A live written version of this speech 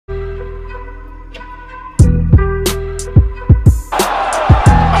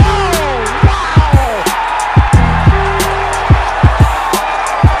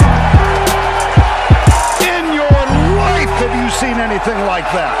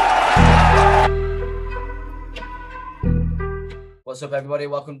What's up, everybody?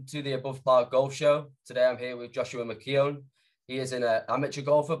 Welcome to the Above Par Golf Show. Today I'm here with Joshua McKeown. He is an amateur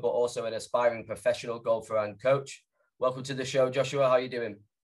golfer, but also an aspiring professional golfer and coach. Welcome to the show, Joshua. How are you doing?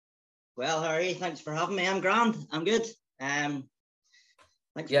 Well, how are you? Thanks for having me. I'm grand. I'm good. Thanks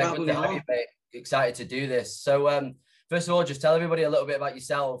for having me on. Excited to do this. So, first of all, just tell everybody a little bit about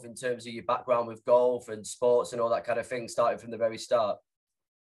yourself in terms of your background with golf and sports and all that kind of thing, starting from the very start.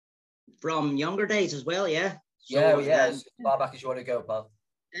 From younger days as well, yeah. So, as far back as you want to go, pal.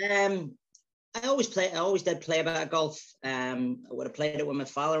 I always did play a bit of golf. I would have played it with my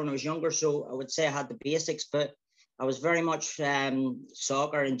father when I was younger, so I would say I had the basics, but I was very much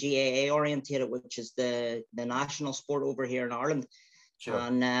soccer and GAA orientated, which is the national sport over here in Ireland. Sure.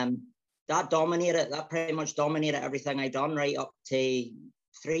 And that pretty much dominated everything I done right up to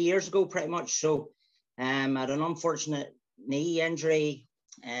 3 years ago, pretty much. So I had an unfortunate knee injury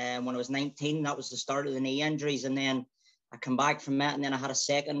when I was 19. That was the start of the knee injuries. And then I come back from that, and then I had a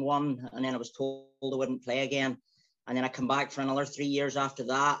second one, and then I was told I wouldn't play again. And then I come back for another 3 years after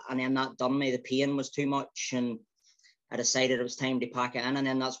that, and then that done me. The pain was too much, and I decided it was time to pack it in, and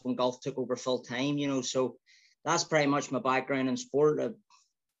then that's when golf took over full time, you know. So that's pretty much my background in sport.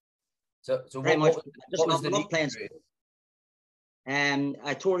 So what was the knee playing sport.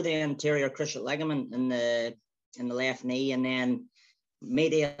 I tore the anterior cruciate ligament in the left knee, and then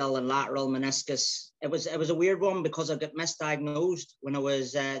medial and lateral meniscus. It was a weird one because I got misdiagnosed when I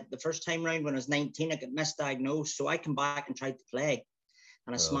was the first time round when I was 19. I got misdiagnosed, so I come back and tried to play,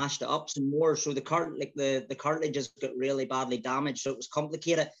 and I smashed it up some more. So the cartilages got really badly damaged, so it was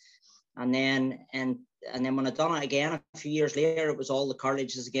complicated. And then when I done it again a few years later, it was all the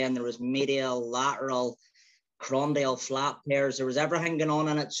cartilages again. There was medial, lateral, condyle, flat tears. There was everything going on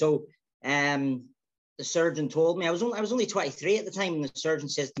in it. So the surgeon told me I was only 23 at the time, and the surgeon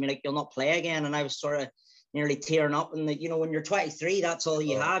says to me, like, you'll not play again. And I was sort of nearly tearing up. And you know, when you're 23, that's all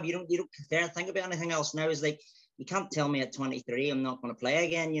you have. You don't dare think about anything else. And I was like, you can't tell me at 23 I'm not going to play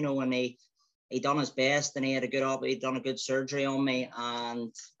again. You know, when he done his best, and he'd done a good surgery on me,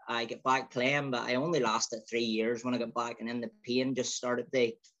 and I get back playing. But I only lasted 3 years when I got back, and then the pain just started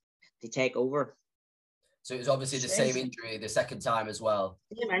to take over. So it was obviously the same injury the second time as well.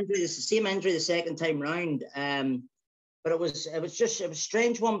 Same injury the second time round. But it was a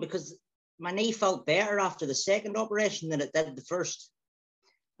strange one because my knee felt better after the second operation than it did the first.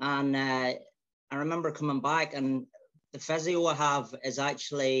 And I remember coming back, and the physio I have is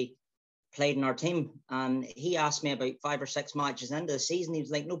actually played in our team, and he asked me about 5 or 6 matches into the season. He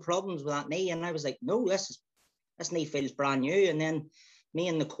was like, no problems with that knee. And I was like, no, this knee feels brand new. And then me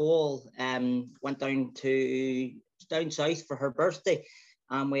and Nicole went down south for her birthday,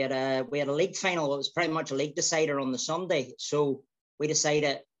 and we had a league final. It was pretty much a league decider on the Sunday. So we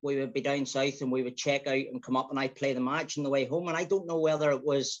decided we would be down south and we would check out and come up, and I'd play the match on the way home. And I don't know whether it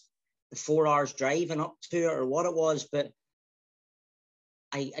was the 4 hours driving up to it or what it was, but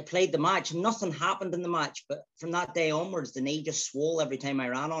I played the match. Nothing happened in the match, but from that day onwards, the knee just swole every time I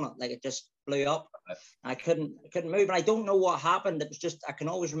ran on it. Like, it just blew up. I couldn't move, and I don't know what happened. It was just, I can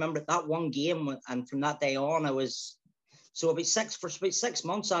always remember that one game, and from that day on, about 6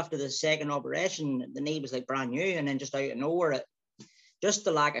 months after the second operation, the knee was like brand new, and then just out of nowhere, just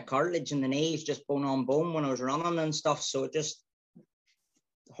the lack of cartilage in the knee is just bone on bone when I was running and stuff. So it just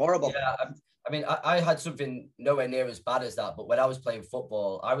horrible. Yeah. I mean, I had something nowhere near as bad as that, but when I was playing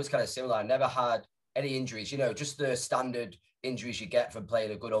football, I was kind of similar. I never had any injuries, you know, just the standard injuries you get from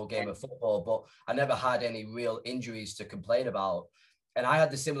playing a good old game of football, but I never had any real injuries to complain about. And I had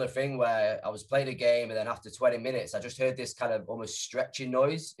the similar thing where I was playing a game, and then after 20 minutes, I just heard this kind of almost stretching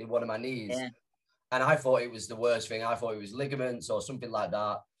noise in one of my knees. Yeah. And I thought it was the worst thing. I thought it was ligaments or something like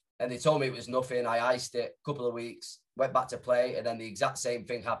that. And they told me it was nothing. I iced it a couple of weeks, went back to play, and then the exact same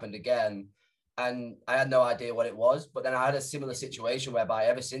thing happened again. And I had no idea what it was. But then I had a similar situation whereby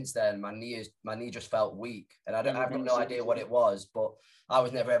ever since then, my knee just felt weak. And I've got no idea what it was, but I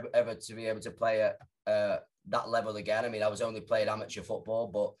was never ever to be able to play at that level again. I mean, I was only playing amateur football,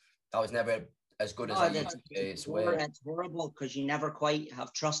 but I was never as good as I used to be. It's weird. It's horrible because you never quite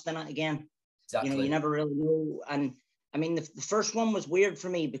have trust in it again. Exactly. You know, you never really know. And I mean, the first one was weird for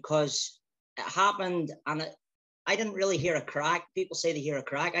me because it happened, and I didn't really hear a crack. People say they hear a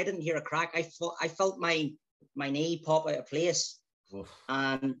crack. I didn't hear a crack. I felt my knee pop out of place. Oof.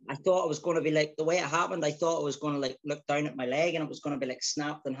 And I thought it was going to be like, the way it happened, I thought I was going to like look down at my leg, and it was going to be like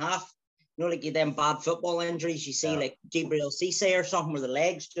snapped in half. You know, like you them bad football injuries you see, like Gabriel Cisse or something, where the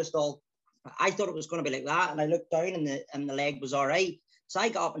legs just all. I thought it was going to be like that, and I looked down, and the leg was all right. So I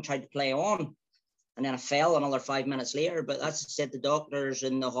got up and tried to play on, and then I fell another 5 minutes later. But that's said the doctors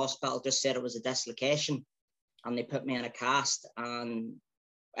in the hospital just said it was a dislocation, and they put me in a cast, and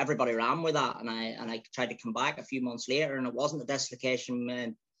everybody ran with that. And I tried to come back a few months later, and it wasn't a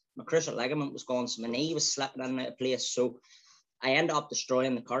dislocation. My cruciate ligament was gone, so my knee was slipping in and out of place. So I ended up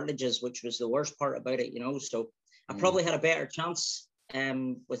destroying the cartilages, which was the worst part about it, you know. So I probably had a better chance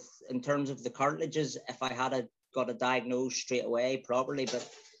with in terms of the cartilages if I had got a diagnosed straight away properly. But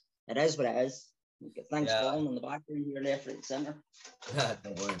it is what it is. Thanks falling on the back here, left, right, center.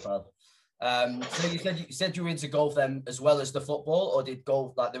 Don't worry, pal. So you said you were into golf then as well as the football, or did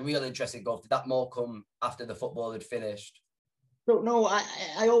golf, like the real interest in golf, did that more come after the football had finished? So no,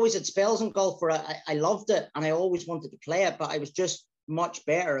 I always had spells in golf where I loved it and I always wanted to play it, but I was just much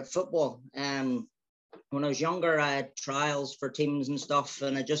better at football. When I was younger, I had trials for teams and stuff,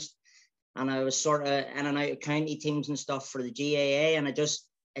 and I was sort of in and out of county teams and stuff for the GAA, and it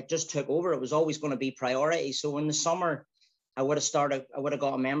just took over. It was always going to be priority. So in the summer, I would have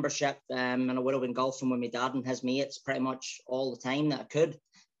got a membership, and I would have been golfing with my dad and his mates pretty much all the time that I could.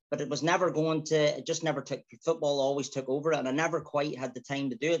 But it was never it just never took, football always took over it, and I never quite had the time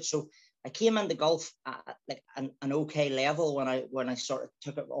to do it. So I came into golf at like an okay level when I sort of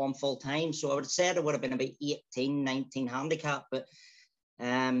took it on full time. So I would have said it would have been about 18, 19 handicap, but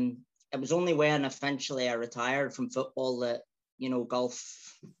it was only when eventually I retired from football that, you know,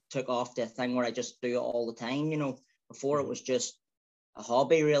 golf took off the thing where I just do it all the time, you know. Before it was just a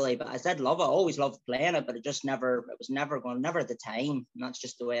hobby really, but I did love it. I always loved playing it, but it was never at the time. And that's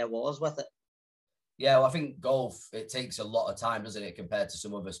just the way I was with it. Yeah, well, I think golf, it takes a lot of time, doesn't it, compared to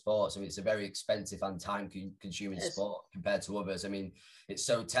some other sports? I mean, it's a very expensive and time-consuming sport compared to others. I mean, it's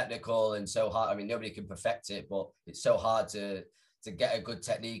so technical and so hard. I mean, nobody can perfect it, but it's so hard to get a good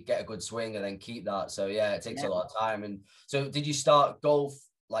technique, get a good swing, and then keep that. So, yeah, it takes a lot of time. And so did you start golf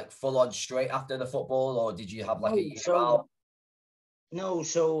like full on straight after the football, or did you have like a year out? No,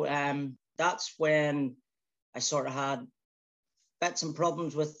 so that's when I sort of had bits and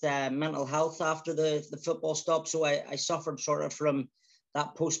problems with mental health after the football stop. So I suffered sort of from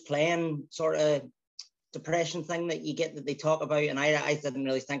that post-playing sort of depression thing that you get that they talk about. And I didn't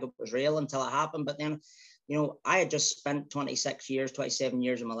really think it was real until it happened. But then, you know, I had just spent 27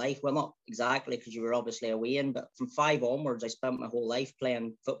 years of my life. Well, not exactly, because you were obviously away in, but from 5 onwards, I spent my whole life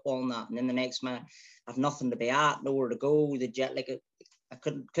playing football and that. And then the next minute, I've nothing to be at, nowhere to go. The jet, like I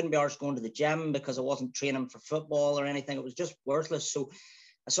couldn't be arsed going to the gym because I wasn't training for football or anything. It was just worthless. So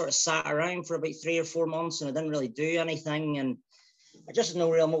I sort of sat around for about 3 or 4 months and I didn't really do anything. And I just had no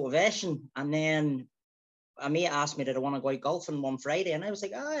real motivation. And then a mate asked me, did I want to go out golfing one Friday? And I was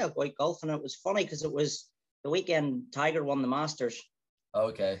like, I'll go out golfing. And it was funny because it was the weekend Tiger won the Masters.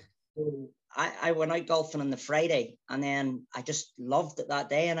 Okay. So I went out golfing on the Friday, and then I just loved it that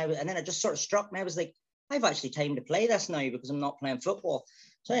day. And then it just sort of struck me. I was like, I've actually time to play this now because I'm not playing football.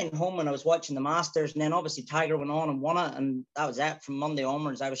 So I went home and I was watching the Masters, and then obviously Tiger went on and won it. And that was it. From Monday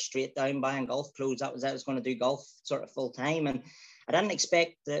onwards, I was straight down buying golf clothes. That was it. I was going to do golf sort of full time. And I didn't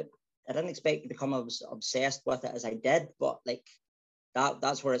expect to become as obsessed with it as I did, but like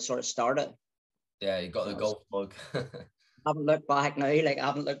that's where it sort of started. Yeah, you got the golf bug. I haven't looked back now. Like I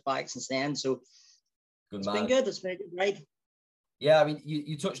haven't looked back since then. So it's been good. It's been a good ride. Yeah, I mean,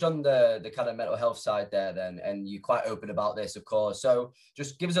 you touched on the kind of mental health side there then, and you're quite open about this, of course. So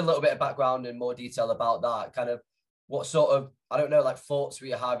just give us a little bit of background and more detail about that. Kind of what sort of, I don't know, like thoughts were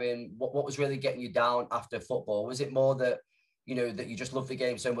you having? What was really getting you down after football? Was it more that, you know, that you just loved the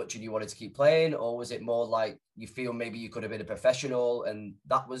game so much and you wanted to keep playing? Or was it more like you feel maybe you could have been a professional and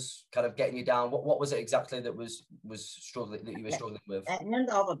that was kind of getting you down? What was it exactly that was struggling, that you were struggling with?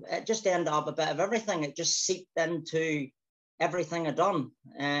 It just ended up a bit of everything. It just seeped into everything I'd done.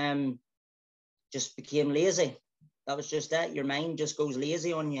 Just became lazy. That was just it. Your mind just goes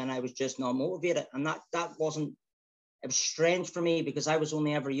lazy on you, and I was just not motivated. And that wasn't, it was strange for me because I was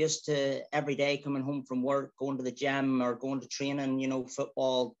only ever used to every day coming home from work, going to the gym or going to training, you know,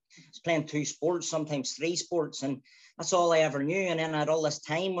 football. I was playing 2 sports, sometimes 3 sports, and that's all I ever knew. And then I had all this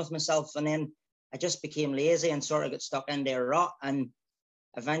time with myself, and then I just became lazy and sort of got stuck into a rut. And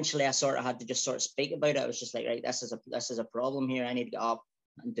eventually I sort of had to just sort of speak about it. I was just like, right, this is a problem here. I need to get up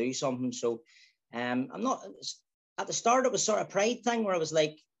and do something. So I'm not, at the start it was sort of a pride thing where I was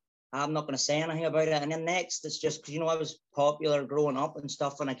like, I'm not going to say anything about it. And then next it's just because, you know, I was popular growing up and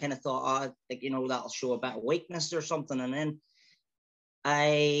stuff, and I kind of thought, like, you know, that'll show a bit of weakness or something. And then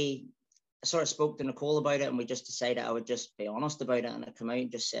I sort of spoke to Nicole about it, and we just decided I would just be honest about it. And I come out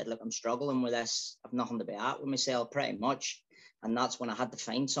and just said, look, I'm struggling with this. I've nothing to be at with myself pretty much. And that's when I had to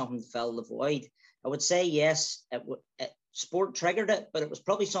find something to fill the void. I would say, yes, sport triggered it, but it was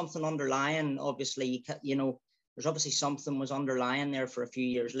probably something underlying. Obviously, there's obviously something was underlying there for a few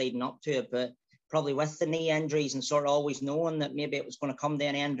years leading up to it, but probably with the knee injuries and sort of always knowing that maybe it was going to come to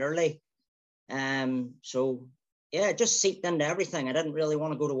an end early. So yeah, it just seeped into everything. I didn't really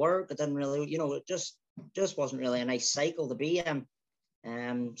want to go to work. I didn't really, it just wasn't really a nice cycle to be in.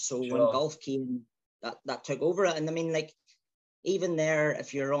 So Sure. when golf came, that took over it. And I mean, like, even there,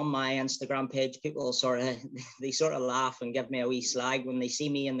 if you're on my Instagram page, people they sort of laugh and give me a wee slag when they see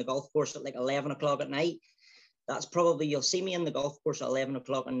me in the golf course at like 11 o'clock at night. That's probably, you'll see me in the golf course at 11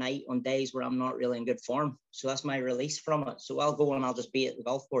 o'clock at night on days where I'm not really in good form. So that's my release from it. So I'll go and I'll just be at the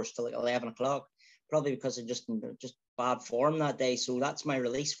golf course till like 11 o'clock, probably because of just bad form that day. So that's my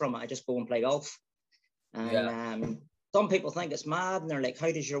release from it. I just go and play golf. And some people think it's mad, and they're like,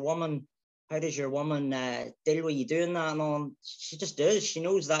 how does your woman deal with you doing that? And all? She just does. She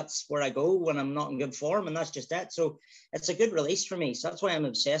knows that's where I go when I'm not in good form, and that's just it. So it's a good release for me. So that's why I'm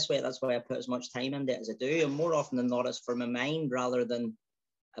obsessed with it. That's why I put as much time into it as I do. And more often than not, it's for my mind rather than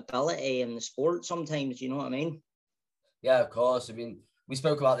ability in the sport sometimes, you know what I mean? Yeah, of course. I mean, we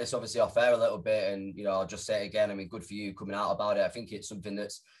spoke about this obviously off air a little bit, and I'll just say it again. I mean, good for you coming out about it. I think it's something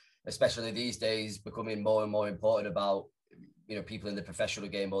that's, especially these days, becoming more and more important about people in the professional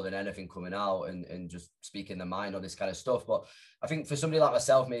game more than anything, coming out and just speaking their mind on this kind of stuff. But I think for somebody like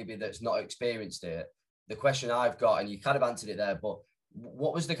myself, maybe that's not experienced it, the question I've got, and you kind of answered it there, but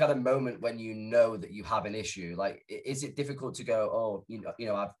what was the kind of moment when you know that you have an issue? Like, is it difficult to go, oh,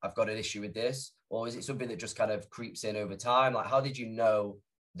 I've got an issue with this, or is it something that just kind of creeps in over time? Like, how did you know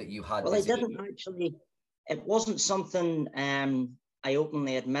that you had well, this? I didn't actually. It wasn't something I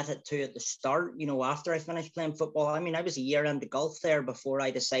openly admitted to at the start, after I finished playing football. I mean, I was a year into golf there before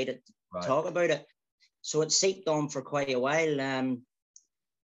I decided to talk about it. So it seeped on for quite a while. And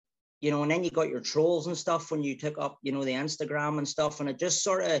then you got your trolls and stuff when you took up, the Instagram and stuff. And it just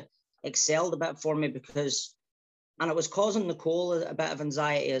sort of excelled a bit for me and it was causing Nicole a bit of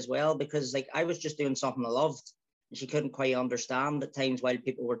anxiety as well, because like I was just doing something I loved. And she couldn't quite understand at times while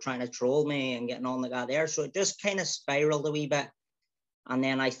people were trying to troll me and getting on like that there. So it just kind of spiraled a wee bit. And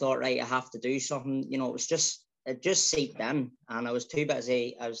then I thought, right, I have to do something. It just seeped in, and I was too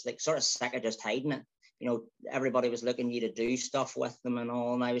busy. I was like sort of sick of just hiding it. Everybody was looking you to do stuff with them and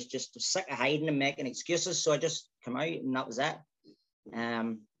all, and I was just sick of hiding and making excuses. So I just come out, and that was it.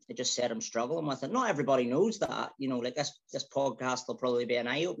 I just said I'm struggling with it. Not everybody knows that. Like this podcast will probably be an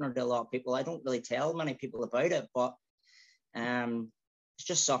eye opener to a lot of people. I don't really tell many people about it, but it's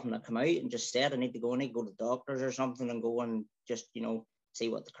just something that come out and just said I need to go to doctors or something and go and just see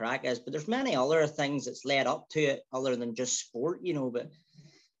what the crack is. But there's many other things that's led up to it other than just sport, but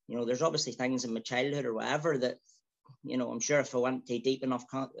there's obviously things in my childhood or whatever that I'm sure if I went to deep enough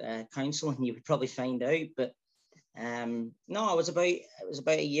counseling you would probably find out. But no, it was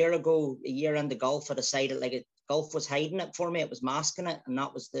about a year ago, a year into golf, I decided golf was hiding it for me, it was masking it, and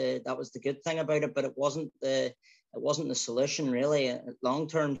that was the good thing about it. But it wasn't the solution really long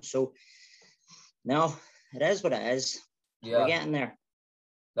term. So no, it is what it is. We're getting there.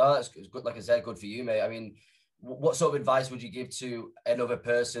 No, that's good. Like I said, good for you, mate. I mean, what sort of advice would you give to another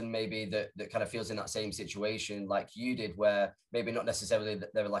person maybe that kind of feels in that same situation like you did, where maybe not necessarily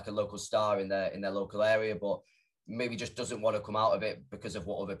they're like a local star in their local area, but maybe just doesn't want to come out of it because of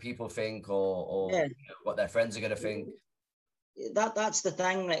what other people think or what their friends are going to think? That's the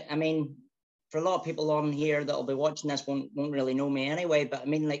thing. Like, I mean, for a lot of people on here that'll be watching this won't really know me anyway. But I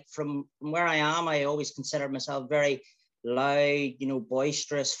mean, like from where I am, I always considered myself very loud,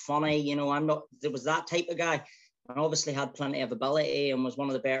 boisterous, funny. There was that type of guy. And obviously had plenty of ability and was one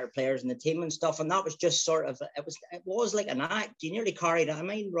of the better players in the team and stuff. And that was just sort of, it was like an act. You nearly carried it. I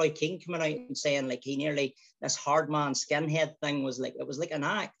mean, Roy Keane coming out and saying like this hard man skinhead thing was like, it was like an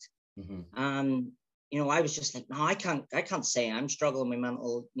act. Mm-hmm. And, I was just like, no, I can't say I'm struggling with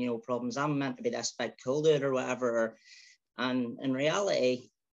mental, problems. I'm meant to be this big cool dude or whatever. And in reality,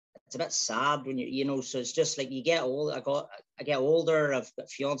 it's a bit sad when so it's just like you get old. I get older. I've got a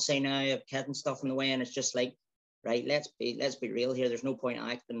fiance now, I have kids and stuff in the way. And it's just like, right, let's be real here. There's no point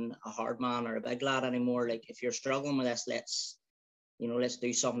acting a hard man or a big lad anymore. Like if you're struggling with this, let's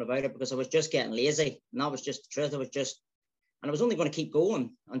do something about it, because I was just getting lazy. And that was just the truth. And I was only going to keep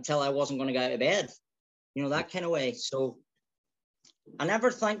going until I wasn't going to get out of bed, that kind of way. So I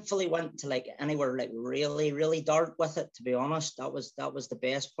never thankfully went to like anywhere like really, really dark with it, to be honest. That was the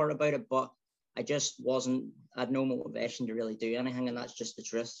best part about it. But I just I had no motivation to really do anything, and that's just the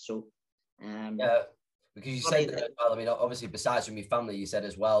truth. So yeah, because you said that, well, I mean, obviously besides from your family, you said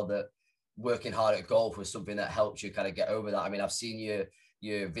as well that working hard at golf was something that helped you kind of get over that. I mean, I've seen you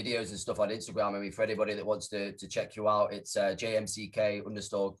your videos and stuff on Instagram. I mean, for anybody that wants to check you out, it's JMCK__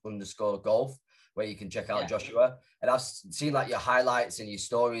 golf, where you can check out Joshua. And I've seen like your highlights and your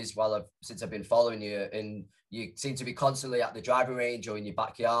stories since I've been following you, and you seem to be constantly at the driving range or in your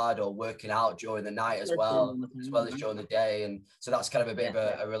backyard or working out during the night as well as during the day. And so that's kind of a bit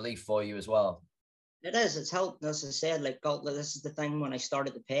of a relief for you as well. It is. It's helped. As I said, like, God, this is the thing when I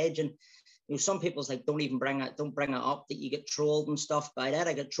started the page, and some people's like, don't bring it up that you get trolled and stuff. But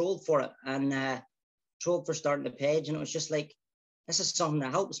I get trolled for it, and trolled for starting the page, and it was just like, this is something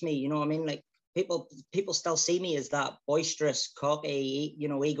that helps me. You know what I mean? Like, people still see me as that boisterous, cocky,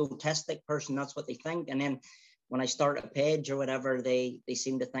 egotistic person. That's what they think. And then when I start a page or whatever, they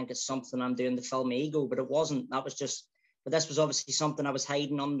seem to think it's something I'm doing to fill my ego, but it wasn't. But this was obviously something I was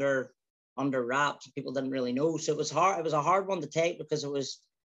hiding under wraps. People didn't really know. So it was hard. It was a hard one to take, because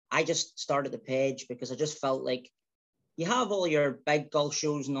I just started the page because I just felt like, you have all your big golf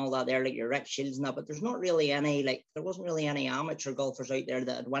shows and all that there, like your Rick Shields and that, but there's not really any, like, there wasn't really any amateur golfers out there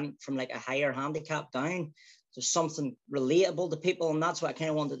that had went from like a higher handicap down to something relatable to people. And that's what I kind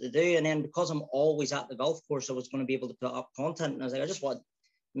of wanted to do. And then because I'm always at the golf course, I was going to be able to put up content. And I was like, I just want to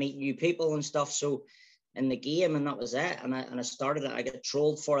meet new people and stuff. So in the game, and that was it. And I started it. I got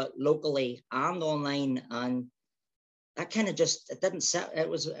trolled for it locally and online. And that kind of it didn't set. It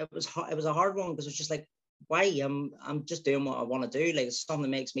was a hard one, because it's just like, why? I'm just doing what I want to do. Like, it's something that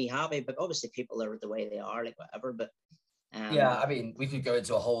makes me happy. But obviously people are the way they are, like, whatever. But yeah, I mean, we could go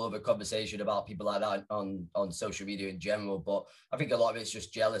into a whole other conversation about people like that on social media in general, but I think a lot of it's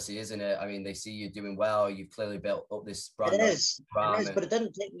just jealousy, isn't it? I mean, they see you doing well. You've clearly built up this brand. It is, but it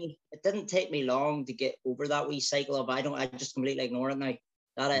didn't take me long to get over that wee cycle of I just completely ignore it now.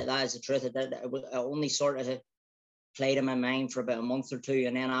 That is the truth. I only sort of played in my mind for about a month or two,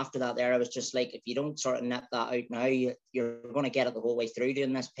 and then after that I was just like, if you don't sort of net that out now, you're going to get it the whole way through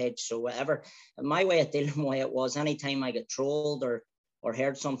doing this page. So whatever. And my way of dealing with it was, anytime I get trolled or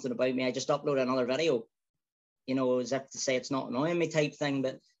heard something about me, I just upload another video, as if to say it's not annoying me type thing.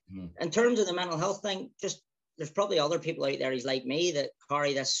 But in terms of the mental health thing, just, there's probably other people out there who's like me that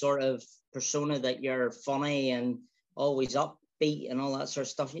carry this sort of persona that you're funny and always upbeat and all that sort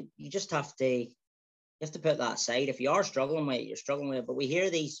of stuff. You just have to put that aside. If you are struggling with it, you're struggling with it. But we hear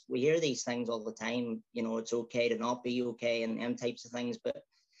these things all the time. It's okay to not be okay and them types of things. But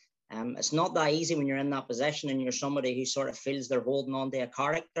it's not that easy when you're in that position and you're somebody who sort of feels they're holding on to a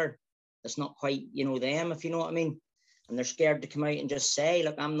character that's not quite, them, if you know what I mean. And they're scared to come out and just say,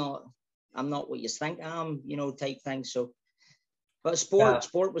 look, I'm not what you think I am, type thing. So, but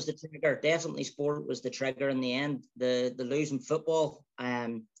sport was the trigger. Definitely sport was the trigger in the end. The losing football,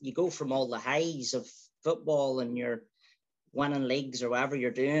 you go from all the highs of football and you're winning leagues or whatever you're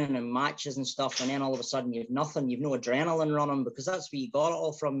doing and matches and stuff, and then all of a sudden you've nothing, you've no adrenaline running, because that's where you got it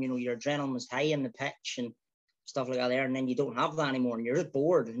all from. Your adrenaline was high in the pitch and stuff like that there, and then you don't have that anymore, and you're just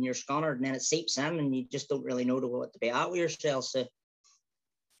bored and you're scunnered, and then it seeps in and you just don't really know what to be at with yourself. So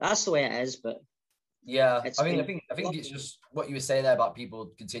that's the way it is. But yeah, I think it's just what you were saying there about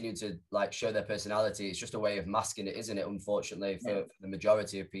people continuing to like show their personality. It's just a way of masking it, isn't it? Unfortunately, for the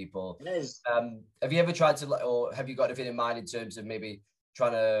majority of people. It is. Have you ever tried to, or have you got anything in mind in terms of maybe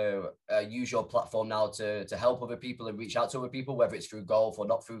trying to use your platform now to help other people and reach out to other people, whether it's through golf or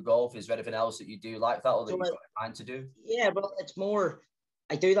not through golf? Is there anything else that you do like that, or that you've got in mind to do? Yeah, well, it's more,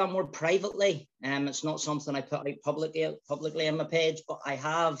 I do that more privately. It's not something I put out publicly on my page, but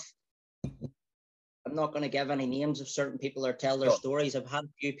I'm not going to give any names of certain people or tell their stories. I've had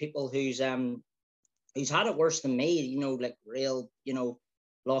a few people who's had it worse than me, like real,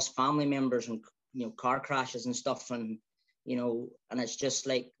 lost family members and, car crashes and stuff. And, and it's just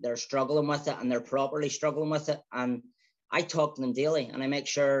like they're struggling with it, and they're properly struggling with it. And I talk to them daily, and I make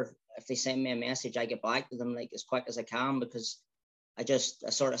sure if they send me a message, I get back to them like as quick as I can, because I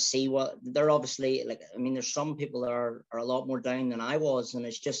sort of see what they're obviously like. I mean, there's some people that are a lot more down than I was. And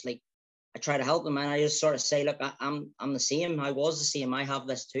it's just like, I try to help them, and I just sort of say, look, I'm the same. I was the same. I have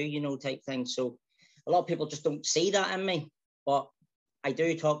this too, type thing. So a lot of people just don't see that in me, but I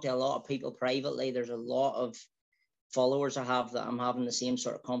do talk to a lot of people privately. There's a lot of followers I have that I'm having the same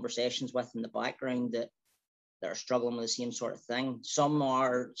sort of conversations with in the background that are struggling with the same sort of thing. Some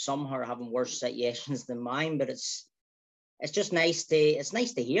are having worse situations than mine, but it's just nice to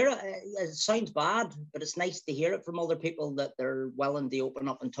hear it. It sounds bad, but it's nice to hear it from other people that they're willing to open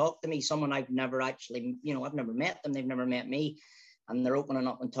up and talk to me. Someone I've never actually, I've never met them. They've never met me, and they're opening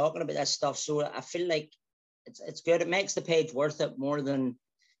up and talking about this stuff. So I feel like it's good. It makes the page worth it more than,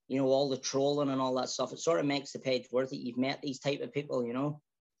 all the trolling and all that stuff. It sort of makes the page worth it. You've met these type of people,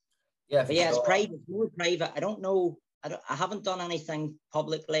 Yeah, but yeah, sure. It's private. It's more private. I don't know I haven't done anything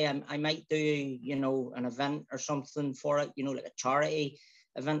publicly. I might do, you know, an event or something for it, you know, like a charity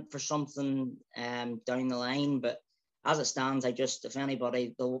event for something down the line. But as it stands, I just, if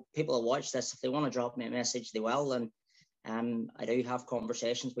anybody, the people who watch this, if they want to drop me a message, they will. And I do have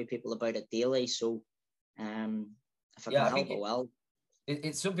conversations with people about it daily. So if I can help, I will.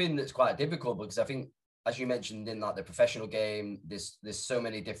 It's something that's quite difficult because I think, as you mentioned, in like the professional game, there's so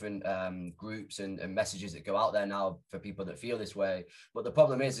many different groups and messages that go out there now for people that feel this way. But the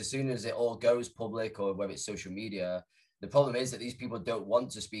problem is, as soon as it all goes public or whether it's social media, the problem is that these people don't want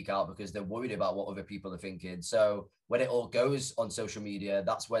to speak out because they're worried about what other people are thinking. So when it all goes on social media,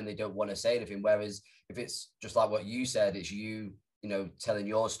 that's when they don't want to say anything. Whereas if it's just like what you said, it's you know, telling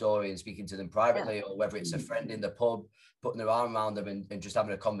your story and speaking to them privately, or whether it's a friend in the pub, putting their arm around them and just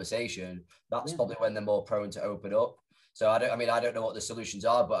having a conversation, that's probably when they're more prone to open up. So I don't know what the solutions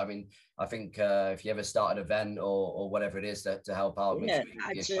are, but I mean, I think if you ever start an event or whatever it is to help out, yeah,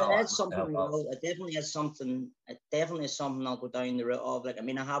 it's something. It definitely is something. It definitely is something I'll go down the route of. Like, I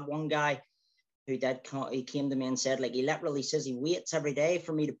mean, I had one guy who he came to me and said, like, he literally says he waits every day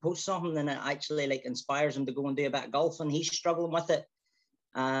for me to post something, and it actually like inspires him to go and do a bit of golf, and he's struggling with it.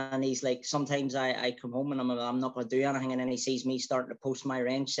 And he's like, sometimes I come home and I'm not going to do anything, and then he sees me starting to post my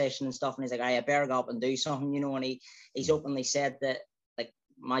range session and stuff, and he's like, I better go up and do something, you know. And he's openly said that like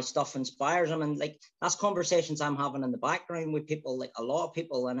my stuff inspires him, and like that's conversations I'm having in the background with people, like a lot of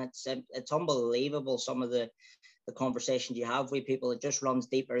people, and it's unbelievable some of the conversations you have with people. It just runs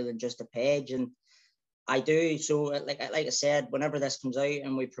deeper than just a page. And I do, so like I said, whenever this comes out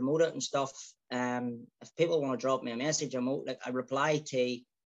and we promote it and stuff, if people want to drop me a message, I reply to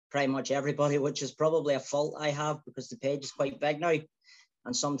pretty much everybody, which is probably a fault I have because the page is quite big now,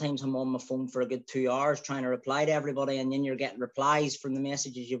 and sometimes I'm on my phone for a good 2 hours trying to reply to everybody, and then you're getting replies from the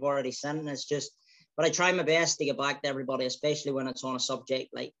messages you've already sent, and it's just, but I try my best to get back to everybody, especially when it's on a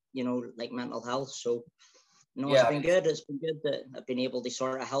subject like, you know, like mental health. So no, it's been good. It's been good that I've been able to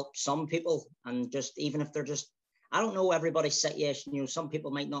sort of help some people, and just even if they're just, I don't know everybody's situation. You know, some people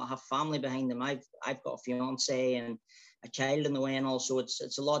might not have family behind them. I've got a fiance and a child in the way, and also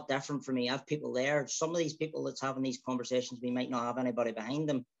it's a lot different for me. I have people there. Some of these people that's having these conversations, we might not have anybody behind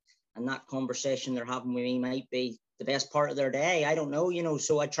them, and that conversation they're having with me might be the best part of their day. I don't know, you know.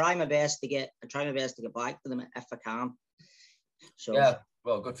 So I try my best to get back to them if I can. So yeah.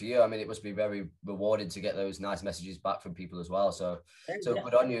 Well, good for you. I mean, it must be very rewarding to get those nice messages back from people as well. So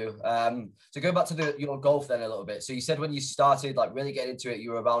good on you. So go back to your golf then a little bit. So you said when you started, like really getting into it,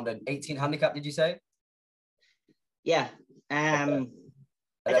 you were around an 18 handicap, did you say? Yeah. I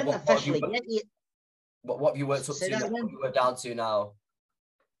didn't officially get it. What have you worked up to? What you were down to now?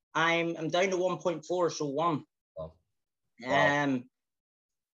 I'm down to 1.4, so 1. Oh. Wow.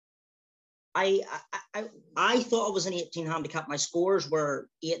 I thought I was an 18 handicap. My scores were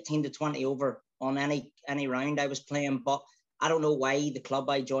 18 to 20 over on any round I was playing, but I don't know why the club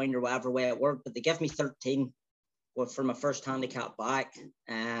I joined or whatever way it worked, but they give me 13 for my first handicap back.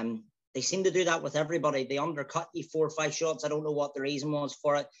 They seem to do that with everybody. They undercut you 4 or 5 shots. I don't know what the reason was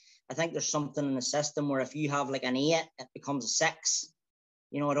for it. I think there's something in the system where if you have like an 8, it becomes a 6.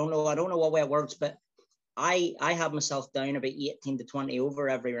 You know, I don't know what way it works, but I had myself down about 18 to 20 over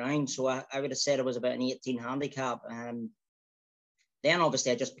every round. So I would have said it was about an 18 handicap. Then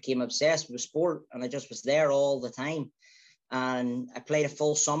obviously I just became obsessed with sport, and I just was there all the time. And I played a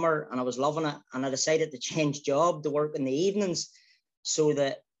full summer and I was loving it. And I decided to change job to work in the evenings so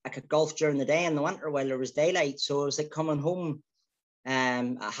that I could golf during the day in the winter while there was daylight. So it was like coming home at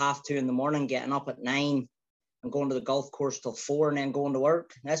 2:30 in the morning, getting up at 9 and going to the golf course till 4 and then going to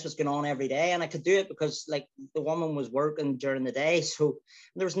work. That's what's going on every day. And I could do it because like the woman was working during the day. So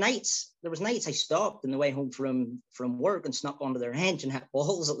there was nights I stopped on the way home from work and snuck onto their range and hit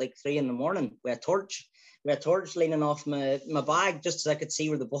balls at like 3 in the morning with a torch leaning off my bag just so I could see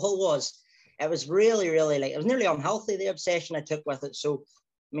where the ball was. It was really, really like, it was nearly unhealthy, the obsession I took with it. So,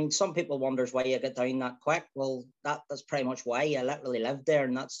 I mean, some people wonders why you get down that quick. Well, that's pretty much why. I literally lived there,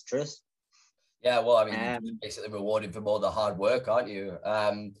 and that's the truth. Yeah, well, I mean, you're basically rewarded for all the hard work, aren't you?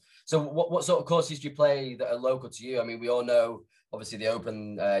 So what sort of courses do you play that are local to you? I mean, we all know, obviously, the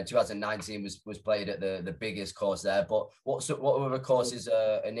Open 2019 was played at the biggest course there, but what other courses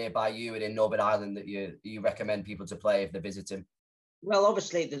are nearby you and in Northern Ireland that you recommend people to play if they're visiting? Well,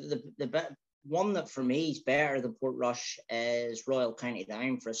 obviously, the one that for me is better than Portrush is Royal County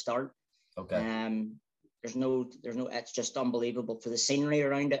Down for a start. Okay. There's no, it's just unbelievable for the scenery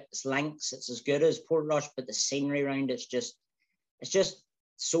around it. It's links, it's as good as Portrush, but the scenery around it's just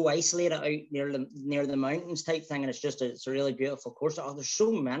so isolated out near the mountains type thing. And it's a really beautiful course. Oh, there's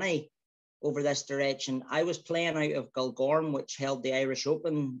so many over this direction. I was playing out of Gulgorm, which held the Irish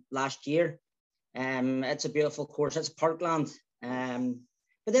Open last year. It's a beautiful course. It's parkland.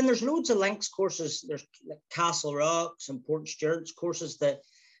 But then there's loads of links courses. There's like Castle Rocks and Port Stewart's courses that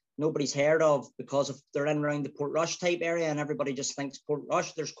nobody's heard of because of they're in around the Portrush type area, and everybody just thinks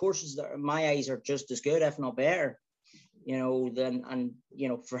Portrush. There's courses that, in my eyes, are just as good, if not better,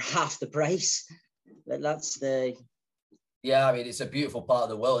 for half the price. That's the. Yeah, I mean, it's a beautiful part of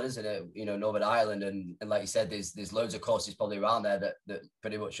the world, isn't it? Northern Ireland, and like you said, there's loads of courses probably around there that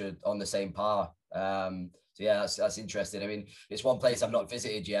pretty much are on the same par. So yeah, that's interesting. I mean, it's one place I've not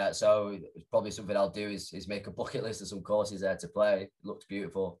visited yet, so it's probably something I'll do is make a bucket list of some courses there to play. It looks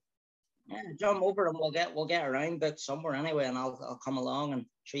beautiful. Yeah, jump over and we'll get around booked somewhere anyway, and I'll come along and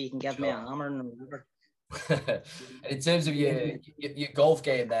sure you can give me a hammer and whatever. In terms of your golf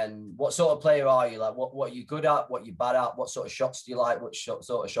game, then, what sort of player are you? Like, what are you good at? What are you bad at? What sort of shots do you like? What sort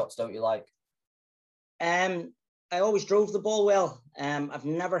of shots don't you like? I always drove the ball well. I've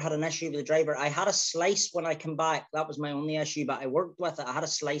never had an issue with the driver. I had a slice when I come back. That was my only issue, but I worked with it. I had a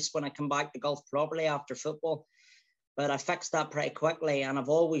slice when I come back to golf properly after football, but I fixed that pretty quickly. And I've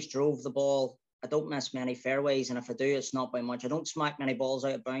always drove the ball. I don't miss many fairways, and if I do, it's not by much. I don't smack many balls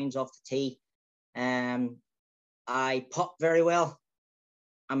out of bounds off the tee. I putt very well.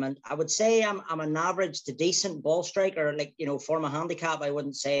 I would say I'm an average to decent ball striker. Like, for my handicap, I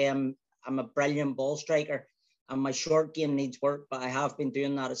wouldn't say I'm a brilliant ball striker, and my short game needs work, but I have been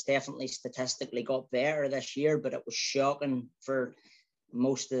doing that. It's definitely statistically got better this year, but it was shocking for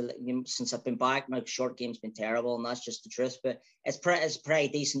most of since I've been back. My short game's been terrible, and that's just the truth. But it's pretty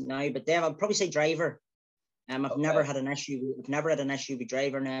decent now. But Dave, I'd probably say driver. I've never had an issue. I've never had an issue with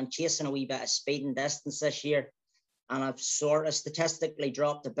driver. Now I'm chasing a wee bit of speed and distance this year, and I've sort of statistically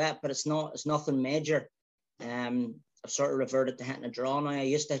dropped a bit, but it's nothing major. I've sort of reverted to hitting a draw now. I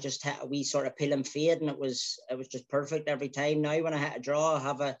used to just hit a wee sort of peel and fade, and it was just perfect every time. Now when I hit a draw, I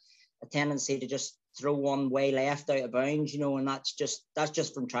have a tendency to just throw one way left out of bounds, and that's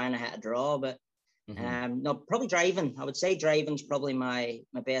just from trying to hit a draw. But no, probably driving. I would say driving's probably my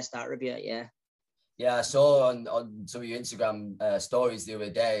best attribute. Yeah. Yeah, I saw on some of your Instagram stories the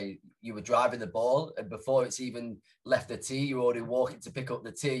other day, you were driving the ball, and before it's even left the tee, you're already walking to pick up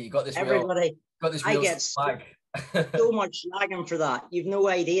the tee. You got this real swag. So much slagging for that. You've no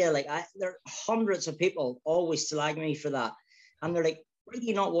idea. Like, there are hundreds of people always slag me for that, and they're like, "Why do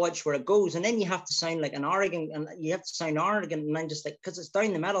you not watch where it goes?" And then you have to sound like an arrogant, and you have to sound arrogant, and I'm just like, because it's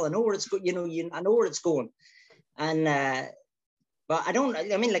down the middle. I know where it's going. I know where it's going, and. But I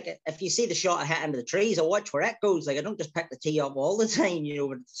mean, like, if you see the shot I hit into the trees, I watch where it goes. Like, I don't just pick the tee up all the time,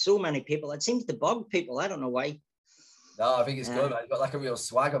 with so many people. It seems to bug people. I don't know why. No, I think it's good, man. You've got like a real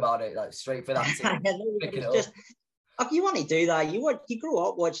swag about it, like straight for that tee. You want to do that. You grow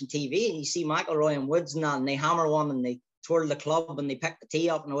up watching TV and you see McIlroy and Woods and that, and they hammer one and they twirl the club and they pick the tee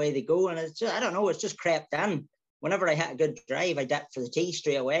up and away they go. And it's just, I don't know, it's just crept in. Whenever I hit a good drive, I dip for the tee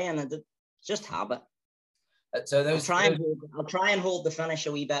straight away, and it's just habit. So I'll try and hold the finish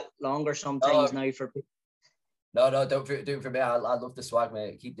a wee bit longer sometimes now for people. No, don't do it for me. I love the swag,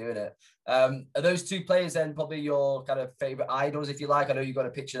 mate. Keep doing it. Are those two players then probably your kind of favourite idols, if you like? I know you've got a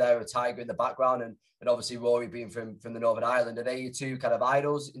picture there of Tiger in the background, and obviously Rory being from the Northern Ireland. Are they your two kind of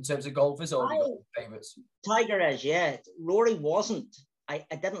idols in terms of golfers, or have you got favourites? Tiger is, yeah. Rory wasn't. I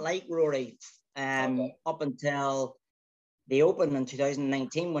didn't like Rory up until the Open in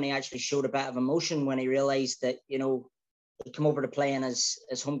 2019, when he actually showed a bit of emotion when he realised that, he'd come over to play in his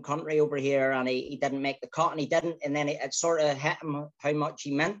home country over here, and he didn't make the cut, and then it sort of hit him how much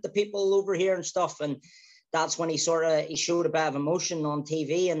he meant to people over here and stuff, and that's when he showed a bit of emotion on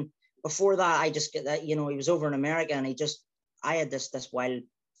TV. And before that, I just get that, he was over in America, and I had this wild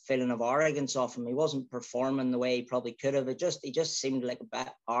feeling of arrogance off him. He wasn't performing the way he probably could have. He just seemed like a bit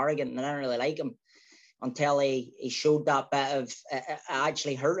arrogant, and I didn't really like him until he showed that bit of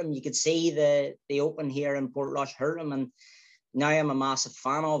actually hurt him. You could see the Open here in Portrush hurt him, and now I'm a massive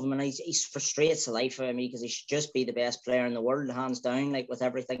fan of him, and he's frustrates the life out of me because he should just be the best player in the world, hands down, like with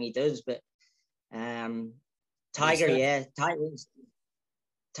everything he does. But Tiger, yeah,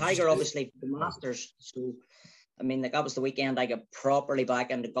 Tiger obviously the Masters. So I mean, like, that was the weekend I got properly back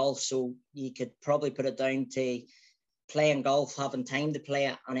into golf. So you could probably put it down to playing golf, having time to play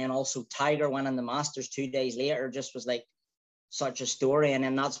it, and then also Tiger winning the Masters 2 days later just was like such a story. And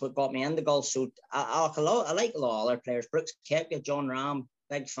then that's what got me into golf. So I like a lot of other players. Brooks Koepka, Jon Rahm,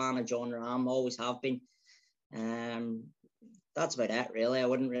 big fan of Jon Rahm, always have been. That's about it, really. I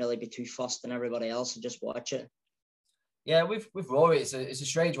wouldn't really be too fussed on everybody else and just watch it. Yeah, with Rory, it's a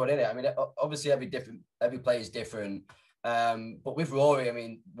strange one, isn't it? I mean, obviously every player is different. But with Rory, I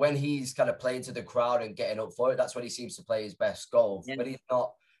mean, when he's kind of playing to the crowd and getting up for it, that's when he seems to play his best golf. Yeah. When he's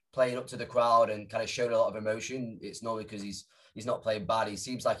not playing up to the crowd and kind of showing a lot of emotion, it's normally because he's not playing bad. He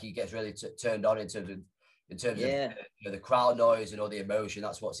seems like he gets really turned on in terms of the crowd noise and all the emotion.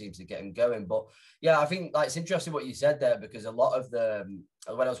 That's what seems to get him going. But yeah, I think like it's interesting what you said there, because a lot of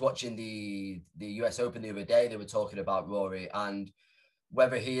when I was watching the US Open the other day, they were talking about Rory and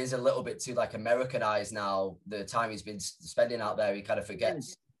whether he is a little bit too like Americanized now. The time he's been spending out there, he kind of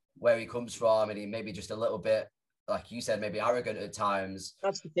forgets where he comes from, and he maybe just a little bit, like you said, maybe arrogant at times.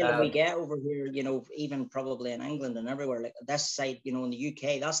 That's the feeling we get over here, you know, even probably in England and everywhere. Like this side, you know, in the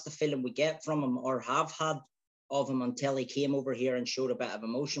UK, that's the feeling we get from him, or have had of him, until he came over here and showed a bit of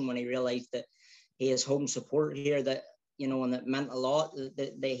emotion when he realized that he has home support here, that, you know, and that meant a lot,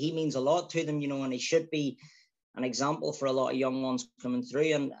 that he means a lot to them, you know, and he should be an example for a lot of young ones coming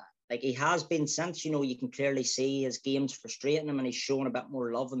through. And like he has been since, you know, you can clearly see his game's frustrating him, and he's showing a bit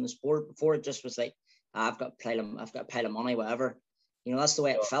more love in the sport. Before it just was like, I've got a pile of money, whatever. You know, that's the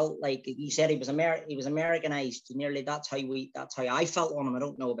way it felt. Like you said, he was Americanized. Nearly that's how I felt on him. I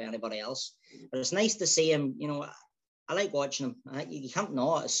don't know about anybody else, but it's nice to see him. You know, I like watching him. You can't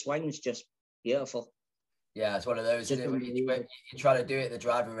not. His swing's just beautiful. Yeah, it's one of those, isn't it? When you try to do it at the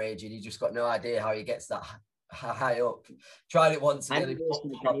driving range and you just got no idea how he gets that high up. Tried it once. I'm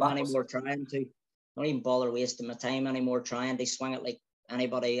not anymore trying to. Don't even bother wasting my time anymore trying to swing it like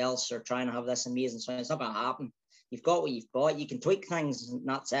anybody else, or trying to have this amazing swing. It's not going to happen. You've got what you've got. You can tweak things, and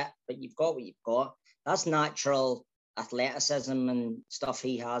that's it. But you've got what you've got. That's natural athleticism and stuff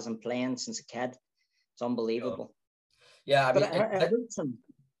he has in playing since a kid. It's unbelievable. Yeah, I mean, but it hurts him.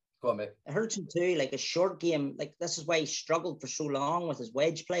 Go on, mate. It hurts him too. Like a short game, like this is why he struggled for so long with his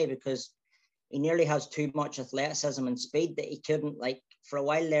wedge play, because he nearly has too much athleticism and speed that he couldn't, like for a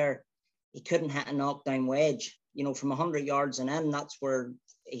while there, he couldn't hit a knockdown wedge. You know, from 100 yards and in, that's where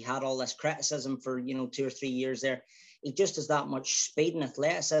he had all this criticism for, you know, 2 or 3 years there. He just has that much speed and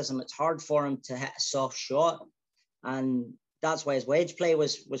athleticism. It's hard for him to hit a soft shot. And that's why his wedge play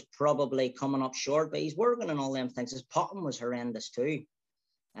was probably coming up short, but he's working on all them things. His putting was horrendous too.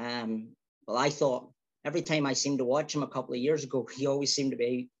 Well, I thought every time I seemed to watch him a couple of years ago, he always seemed to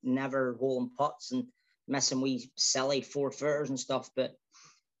be never holding putts and missing wee silly 4-footers and stuff. But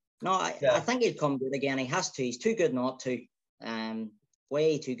no, I think he'd come good again. He has to. He's too good not to.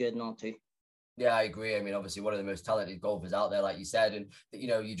 Way too good not to. Yeah, I agree. I mean, obviously, one of the most talented golfers out there, like you said. And, you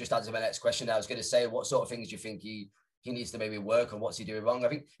know, you just answered my next question. I was going to say, what sort of things do you think he needs to maybe work on? What's he doing wrong? I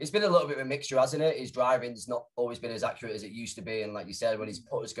think it's been a little bit of a mixture, hasn't it? His driving's not always been as accurate as it used to be. And like you said, when his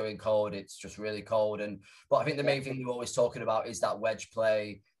putter's going cold, it's just really cold. But I think the main thing we're always talking about is that wedge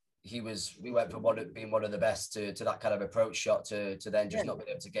play. We went from being one of the best to that kind of approach shot to then just not being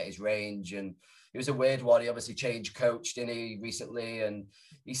able to get his range. And it was a weird one. He obviously changed coach, didn't he, recently? And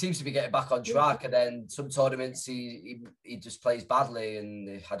he seems to be getting back on track. And then some tournaments he just plays badly,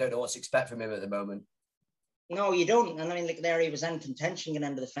 and I don't know what to expect from him at the moment. No, you don't. And I mean, like there, he was in contention getting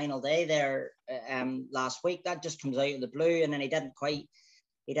into the final day there last week. That just comes out of the blue, and then he didn't quite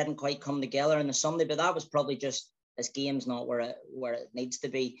come together on the Sunday. But that was probably just his game's not where it needs to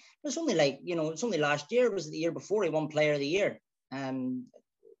be. It's only it's only last year. Was it the year before he won Player of the Year?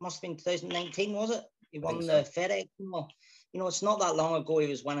 Must have been 2019, was it? He won the FedEx. You know, it's not that long ago he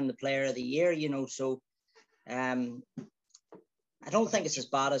was winning the Player of the Year. You know, so I don't think it's as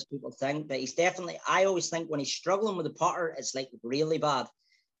bad as people think, but he's definitely, I always think when he's struggling with the putter, it's like really bad.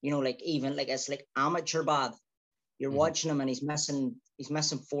 You know, like even like it's like amateur bad. You're watching him and he's missing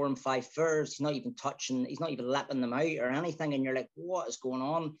 4 and 5 footers. He's not even lapping them out or anything. And you're like, what is going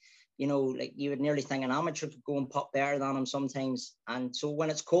on? You know, like you would nearly think an amateur could go and putt better than him sometimes. And so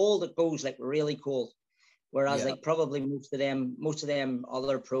when it's cold, it goes like really cold. Whereas like probably most of them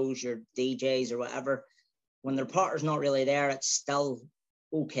other pros, your DJs or whatever, when their putter's not really there, it's still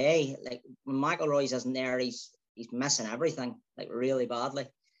okay. Like when McIlroy's isn't there, he's missing everything like really badly.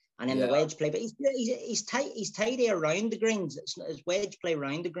 And in the wedge play, but he's tidy around the greens. His wedge play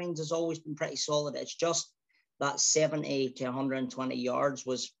around the greens has always been pretty solid. It's just that 70 to 120 yards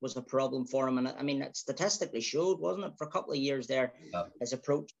was a problem for him. And I mean, it statistically showed, wasn't it? For a couple of years there, his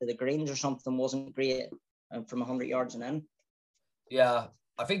approach to the greens or something wasn't great from 100 yards and in. Yeah,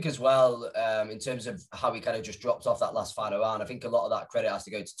 I think as well, in terms of how he kind of just dropped off that last final round, I think a lot of that credit has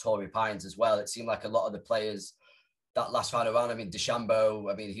to go to Torrey Pines as well. It seemed like a lot of the players that last final round, I mean, DeChambeau,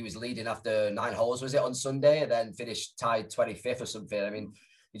 I mean, he was leading after 9 holes, was it, on Sunday, and then finished tied 25th or something. I mean,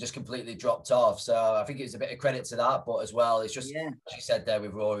 he just completely dropped off. So I think it's a bit of credit to that, but as well, it's just, as you said there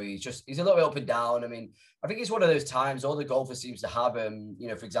with Rory, he's a little bit up and down. I mean, I think it's one of those times all the golfers seems to have him. You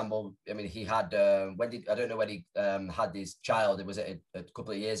know, for example, I mean, he had I don't know when he had his child. It was a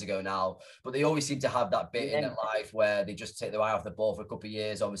couple of years ago now, but they always seem to have that bit in their life where they just take their eye off the ball for a couple of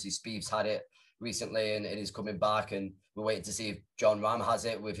years. Obviously, Spieth's had it recently and he's coming back, and we're waiting to see if Jon Rahm has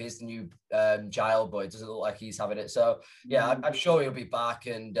it with his new child, but it doesn't look like he's having it. So yeah, I'm sure he'll be back,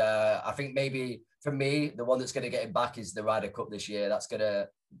 and I think maybe for me, the one that's going to get him back is the Ryder Cup this year. That's going to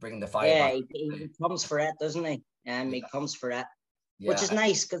bring the fire back. He comes for it, doesn't he? He comes for it, which is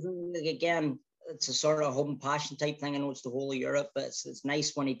nice because, again, it's a sort of home passion type thing. I know it's the whole of Europe, but it's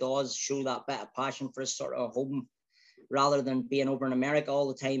nice when he does show that bit of passion for his sort of home, rather than being over in America all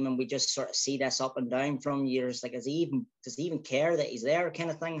the time. And we just sort of see this up and down from years. Like, does he even care that he's there, kind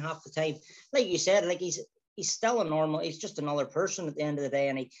of thing, half the time? Like you said, like he's still he's just another person at the end of the day,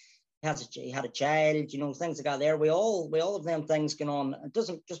 and he had a child, you know, things like that there. We all have them things going on. It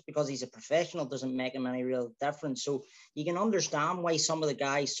doesn't, just because he's a professional doesn't make him any real difference. So you can understand why some of the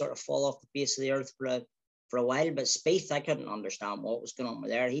guys sort of fall off the face of the earth for a while. But Spieth, I couldn't understand what was going on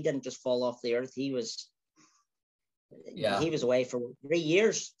with there. He didn't just fall off the earth. He was away for 3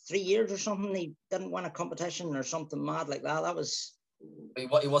 years or something. He didn't win a competition or something mad like that. That was. He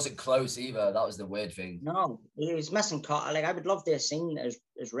wasn't close either. That was the weird thing. No, he was missing cut. Like, I would love to have seen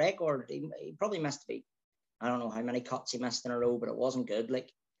his record. He probably missed I don't know how many cuts he missed in a row, but it wasn't good. Like,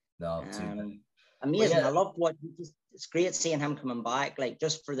 no, amazing. I loved it's great seeing him coming back. Like,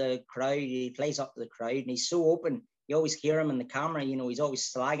 just for the crowd, he plays up to the crowd, and he's so open. You always hear him in the camera. You know, he's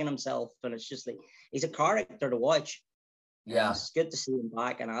always slagging himself, and it's just like he's a character to watch. Yeah, it's good to see him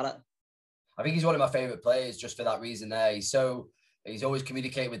back and at it. I think he's one of my favorite players just for that reason. There, he's always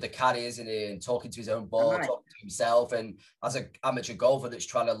communicating with the caddy, isn't he? And talking to his own ball, talking to himself. And as an amateur golfer that's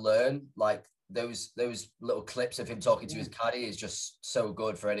trying to learn, like those little clips of him talking to his caddy is just so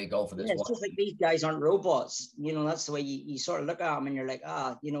good for any golfer that's it's just like these guys aren't robots. You know, that's the way you sort of look at him, and you're like,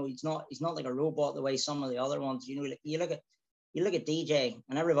 you know, he's not like a robot the way some of the other ones. You know, like you look at DJ,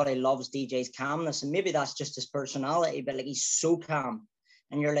 and everybody loves DJ's calmness, and maybe that's just his personality, but like he's so calm,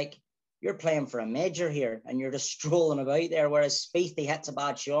 and you're like, you're playing for a major here, and you're just strolling about there. Whereas Spieth, he hits a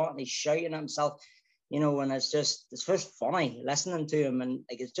bad shot and he's shouting at himself, you know, and it's just funny listening to him, and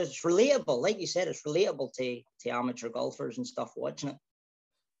like it's relatable. Like you said, it's relatable to amateur golfers and stuff watching it.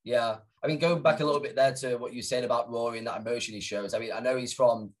 Yeah, I mean, going back a little bit there to what you said about Rory and that emotion he shows. I mean, I know he's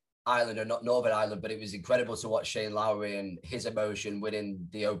from Ireland or not Northern Ireland, but it was incredible to watch Shane Lowry and his emotion winning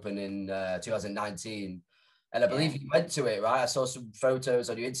the Open in 2019. And I believe you went to it, right? I saw some photos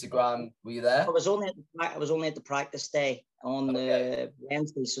on your Instagram. Were you there? I was only at the practice day on the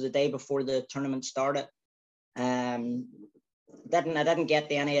Wednesday, so the day before the tournament started. I didn't get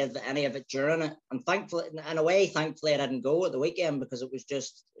to any of it during it. And thankfully I didn't go at the weekend because it was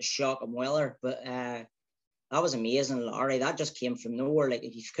just a shock of weather. But that was amazing, Larry. That just came from nowhere. Like,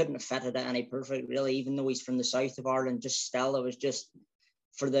 he couldn't have fitted it any perfect, really, even though he's from the south of Ireland. Just still, it was just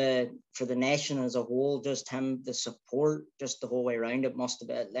for the nation as a whole, just him, the support, just the whole way around.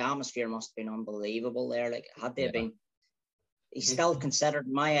 The atmosphere must have been unbelievable there. Like, had they been, he's still considered,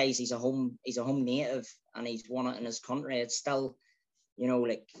 in my eyes, he's a home native, and he's won it in his country. It's still, you know,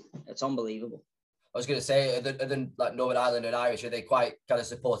 like, it's unbelievable. I was going to say, other than like Northern Ireland and Irish, are they quite kind of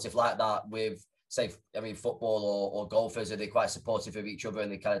supportive like that with, say, I mean, football or golfers? Are they quite supportive of each other and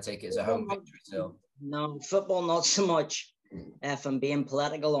they kind of take it as a home victory still? No, football not so much. If I'm being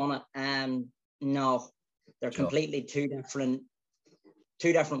political on it, no, they're completely two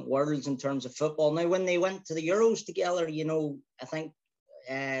different worlds in terms of football. Now, when they went to the Euros together, you know, I think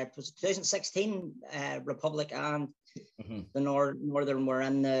it was 2016, Republic and the Northern were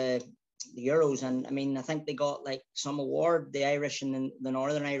in the Euros, and I mean, I think they got like some award. The Irish and the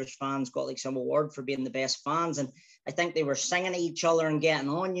Northern Irish fans got like some award for being the best fans, and I think they were singing at each other and getting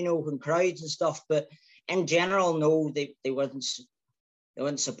on, you know, in crowds and stuff. But in general, no, they wouldn't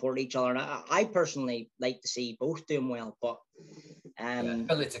support each other. And I personally like to see both doing well, but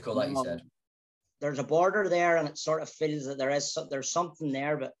political, like you said. There's a border there, and it sort of feels that there's something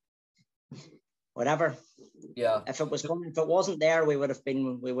there, but whatever. Yeah. If it wasn't there, we would have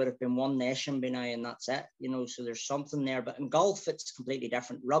been one nation by now, and that's it. You know, so there's something there. But in golf, it's completely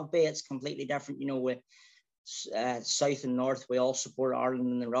different. Rugby, it's completely different. You know, with south and north, we all support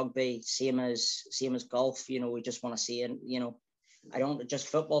Ireland in the rugby, same as golf. You know, we just want to see it. You know, just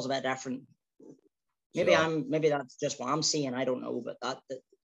football's a bit different. Maybe that's just what I'm seeing. I don't know, but that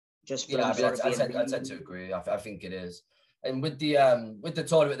just I tend to agree. I think it is. And with the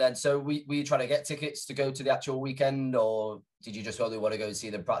tournament then, so were you trying to get tickets to go to the actual weekend, or did you just only want to go and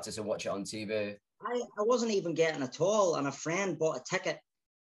see them practice and watch it on TV? I wasn't even getting at all, and a friend bought a ticket,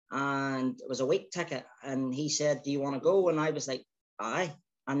 and it was a week ticket, and he said, "Do you want to go?" And I was like, "Aye."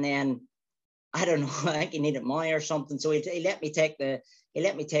 And then I don't know, I think he needed money or something, so he let me take the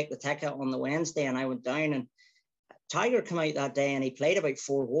ticket on the Wednesday, and I went down, and Tiger came out that day and he played about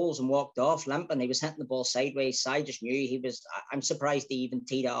 4 holes and walked off limping. He was hitting the ball sideways. So I just knew he was. I'm surprised he even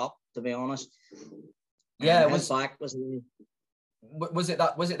teed it up, to be honest. Yeah, his back was. Was it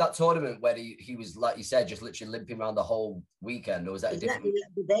that tournament where he was, like you said, just literally limping around the whole weekend, or was that a different?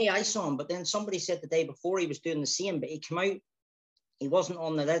 The day I saw him, but then somebody said the day before he was doing the same, but he came out. He wasn't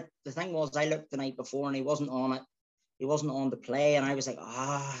on the thing was, I looked the night before and he wasn't on it. He wasn't on the play, and I was like,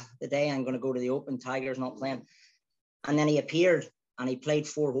 the day I'm going to go to the Open, Tiger's not playing. And then he appeared and he played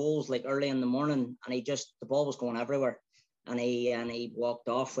 4 holes like early in the morning, and the ball was going everywhere. And he walked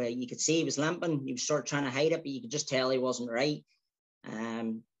off where you could see he was limping. He was sort of trying to hide it, but you could just tell he wasn't right.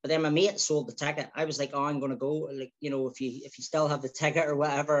 But then my mate sold the ticket. I was like, I'm going to go. Like, if you still have the ticket or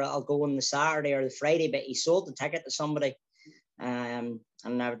whatever, I'll go on the Saturday or the Friday. But he sold the ticket to somebody. And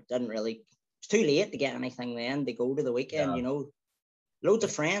I didn't really. It's too late to get anything then to go to the weekend. Yeah. Loads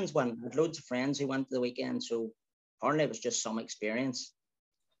of friends went. Loads of friends who went to the weekend. So apparently it was just some experience.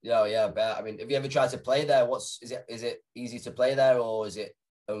 Yeah, but I mean, have you ever tried to play there? Is it easy to play there, or is it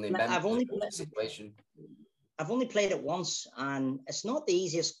only situation? I've only played it once, and it's not the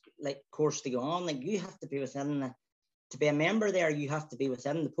easiest course to go on. Like, you have to be to be a member there, you have to be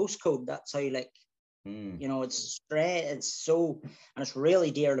within the postcode. That's how it's straight. It's so, and it's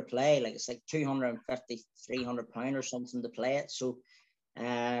really dear to play. Like, it's like £250, £300 or something to play it. So,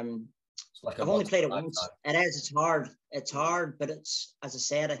 I've only played it once. It is. It's hard. It's hard, but it's, as I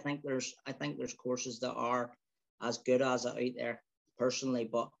said, I think there's courses that are as good as it out there personally,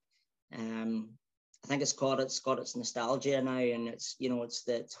 but I think it's got its nostalgia now, and it's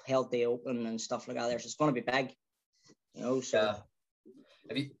it's held the Open and stuff like that. So it's going to be big, So. Yeah.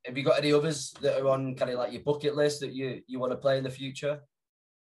 Have you got any others that are on kind of like your bucket list that you want to play in the future?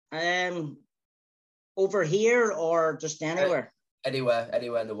 Over here or just anywhere? Anywhere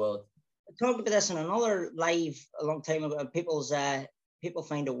in the world. I talked about this in another live a long time ago. People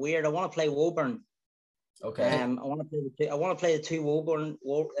find it weird. I want to play Woburn. Okay. I want to play the 2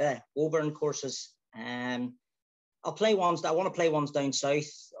 Woburn courses. I'll play ones. I want to play ones down south,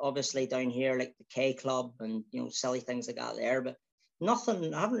 obviously down here, like the K Club and silly things like that there. But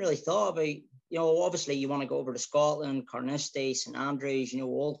nothing. I haven't really thought about. Obviously you want to go over to Scotland, Carnoustie, St Andrews.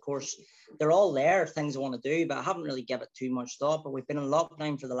 Old course. They're all there. Things I want to do, but I haven't really given it too much thought. But we've been in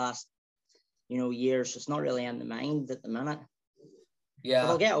lockdown for the last years, so it's not really in the mind at the minute. Yeah, but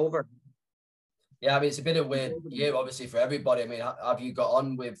I'll get over. Yeah, I mean, it's a bit of a weird year, obviously, for everybody. I mean, have you got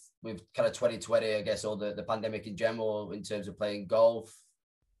on with kind of 2020, I guess, or the pandemic in general in terms of playing golf?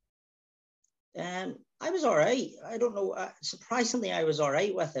 I was all right. I don't know. Surprisingly, I was all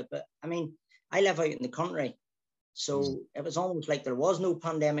right with it. But, I mean, I live out in the country. So it was almost like there was no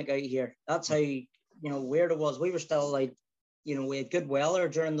pandemic out here. That's how, weird it was. We were still like, we had good weather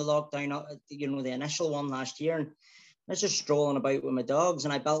during the lockdown, the initial one last year. And I was just strolling about with my dogs,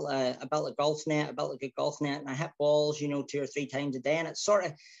 and I built a golf net. I built a good golf net, and I hit balls, 2 or 3 times a day. And it's sort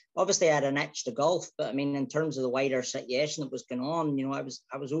of, obviously I had an itch to golf, but I mean, in terms of the wider situation that was going on,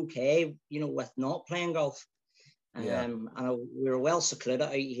 I was okay, with not playing golf. Yeah. And we were well secluded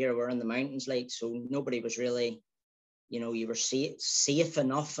out here. We're in the mountains, so nobody was really, you were safe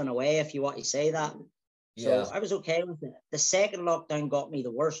enough in a way, if you want to say that. So I was okay with it. The second lockdown got me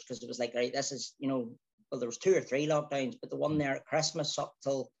the worst, because it was like, right, this is, well, there was 2 or 3 lockdowns, but the one there at Christmas up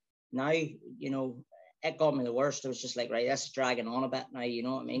till now, it got me the worst. It was just like, right, this is dragging on a bit now, you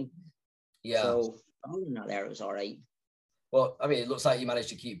know what I mean? Yeah. So other than that, there, it was all right. Well, I mean, it looks like you managed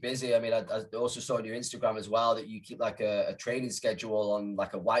to keep busy. I mean, I also saw on your Instagram as well that you keep like a training schedule on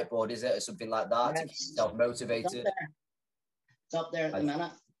like a whiteboard, is it, or something like that, to keep yourself motivated? It's up there at the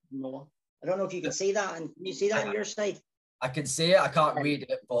minute. No, I don't know if you can see that. And can you see that on your side? I can see it. I can't read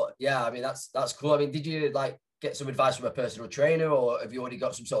it, but yeah, I mean, that's cool. I mean, did you like get some advice from a personal trainer, or have you already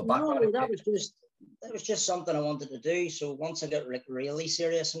got some sort of background? No, that was just something I wanted to do. So once I got like really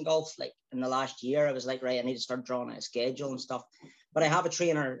serious in golf, like in the last year, I was like, right, I need to start drawing out a schedule and stuff. But I have a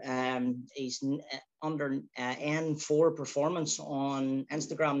trainer. He's under N4 Performance on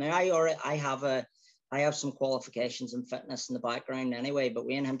Instagram. Now I have some qualifications in fitness in the background anyway, but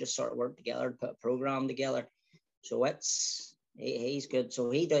we and him just sort of work together to put a program together. So he's good. So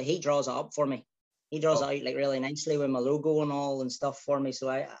he draws it up for me. He draws it out like really nicely with my logo and all and stuff for me.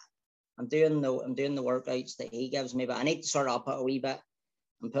 So I'm doing the workouts that he gives me, but I need to sort of up it a wee bit.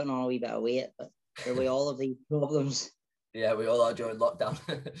 I'm putting on a wee bit of weight, but there we all of these problems. Yeah, we all are during lockdown.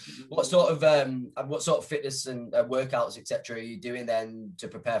 What sort of fitness and workouts, etc., are you doing then to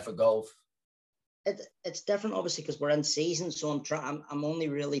prepare for golf? It's different, obviously, because we're in season. So I'm only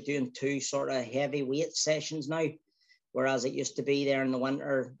really doing 2 sort of heavy weight sessions now, whereas it used to be there in the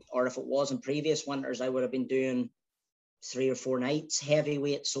winter, or if it was in previous winters, I would have been doing 3 or 4 nights heavy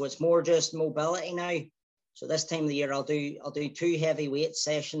weight. So it's more just mobility now. So this time of the year, I'll do 2 heavy weight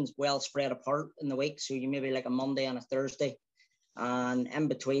sessions well spread apart in the week. So you maybe like a Monday and a Thursday, and in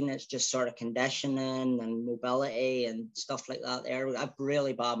between it's just sort of conditioning and mobility and stuff like that. There, I have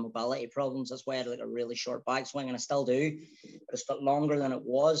really bad mobility problems. That's why I had like a really short backswing, and I still do, but it's got longer than it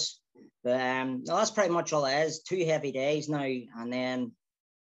was. But no, that's pretty much all it is. 2 heavy days now, and then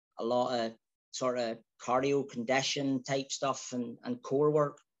a lot of sort of cardio condition type stuff and core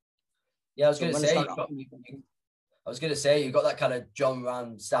work. Yeah, I was going to say you got that kind of John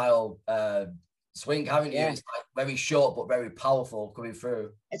Ram style swing, haven't you? Yeah. It's like very short but very powerful coming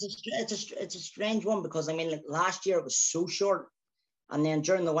through. It's a strange one, because I mean, like last year it was so short, and then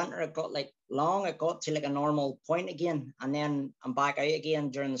during the winter it got like long. It got to like a normal point again, and then I'm back out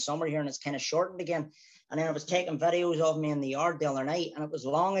again during the summer here, and it's kind of shortened again. And then I was taking videos of me in the yard the other night, and it was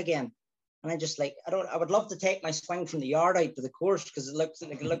long again. And I just like, I would love to take my swing from the yard out to the course, because it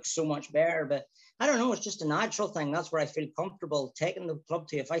looks so much better. But I don't know, it's just a natural thing. That's where I feel comfortable taking the club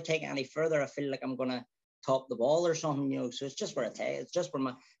to. If I take it any further, I feel like I'm going to top the ball or something, So it's just where I take it. It's just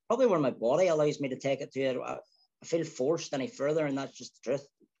where my body allows me to take it to. I feel forced any further, and that's just the truth.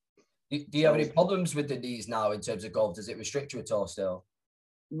 Do you have any problems with the knees now in terms of golf? Does it restrict you at all still?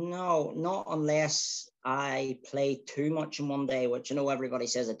 No, not unless I play too much in one day, which I know everybody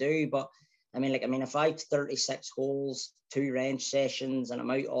says I do, but I mean, if I have 36 holes, 2 range sessions, and I'm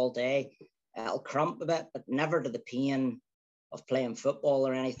out all day, it'll cramp a bit, but never to the pain of playing football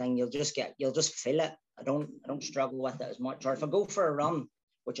or anything. You'll just feel it. I don't struggle with it as much. Or if I go for a run,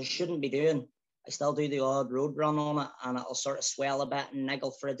 which I shouldn't be doing, I still do the odd road run on it, and it'll sort of swell a bit and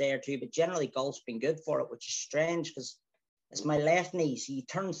niggle for a day or two. But generally, golf's been good for it, which is strange, because it's my left knee. So you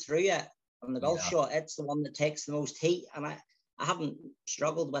turn through it on the golf shot, it's the one that takes the most heat, and I haven't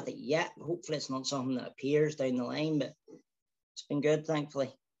struggled with it yet. Hopefully it's not something that appears down the line, but it's been good,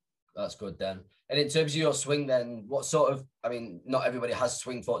 thankfully. That's good then. And in terms of your swing then, what sort of, I mean, not everybody has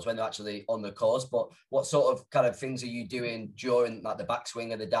swing thoughts when they're actually on the course, but what sort of kind of things are you doing during like the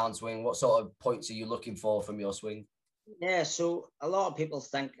backswing and the downswing? What sort of points are you looking for from your swing? Yeah, so a lot of people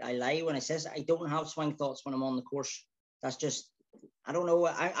think I lie when I say I don't have swing thoughts when I'm on the course. That's just, I don't know.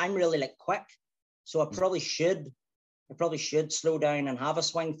 I'm really like quick, so I probably should slow down and have a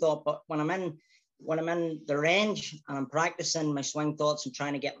swing thought. But when I'm in the range and I'm practicing my swing thoughts and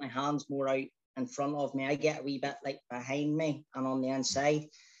trying to get my hands more out in front of me, I get a wee bit like behind me and on the inside,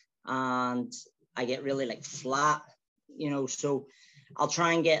 and I get really like flat, so I'll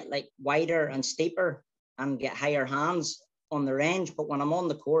try and get like wider and steeper and get higher hands on the range. But when I'm on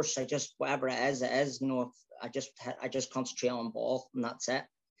the course, I just, whatever it is, I just concentrate on ball, and that's it.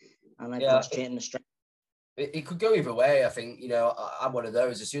 And I concentrate on the strike. It could go either way. I think, I'm one of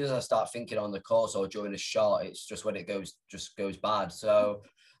those. As soon as I start thinking on the course or during a shot, it's just when it goes bad. So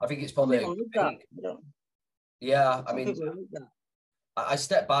I think it's probably. Yeah, I mean, I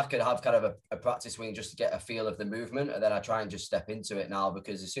step back and have kind of a practice swing just to get a feel of the movement, and then I try and just step into it now,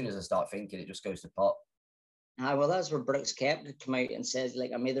 because as soon as I start thinking, it just goes to pot. Well, that's where Brooks Koepka come out and says,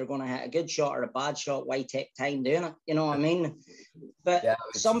 like, I'm either going to hit a good shot or a bad shot. Why take time doing it? You know what I mean? But yeah,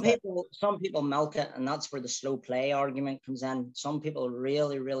 some people milk it, and that's where the slow play argument comes in. Some people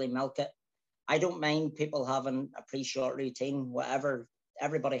really, really milk it. I don't mind people having a pre-shot routine, whatever.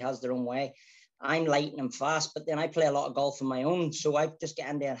 Everybody has their own way. I'm light and fast, but then I play a lot of golf on my own, so I just get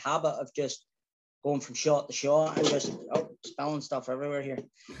into a habit of just going from shot to shot and just spelling stuff everywhere here.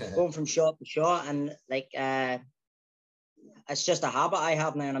 Going from shot to shot, and like it's just a habit I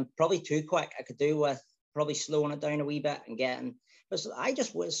have now, and I'm probably too quick. I could do with probably slowing it down a wee bit and getting. But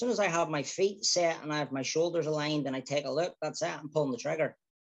as soon as I have my feet set and I have my shoulders aligned and I take a look, that's it. I'm pulling the trigger.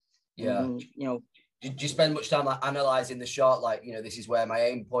 Yeah. And, Did you spend much time like analyzing the shot, like this is where my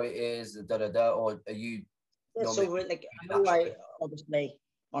aim point is, or are you? Yeah, so like I obviously.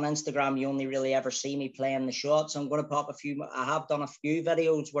 On Instagram, you only really ever see me playing the shots. I'm going to pop I have done a few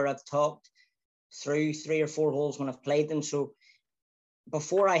videos where I've talked through 3 or 4 holes when I've played them. So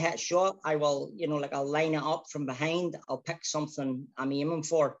before I hit shot, I will, I'll line it up from behind. I'll pick something I'm aiming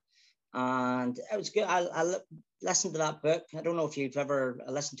for. And it was good. I listened to that book. I don't know if you've ever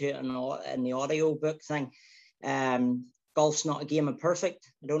listened to it in the audio book thing. golf's not a game of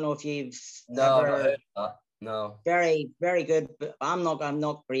perfect. I don't know if you've No, I've not heard of that. No. Very, very good. But I'm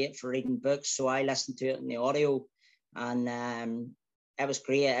not great for reading books, so I listened to it in the audio, and it was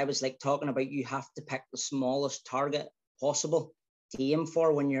great. It was like talking about you have to pick the smallest target possible to aim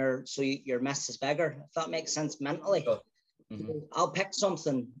for when your miss is bigger. If that makes sense mentally. Sure. Mm-hmm. I'll pick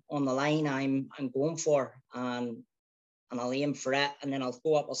something on the line I'm going for, and I'll aim for it, and then I'll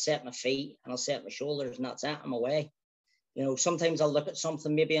go up, I'll set my feet, and I'll set my shoulders, and that's it. I'm away. You know, sometimes I'll look at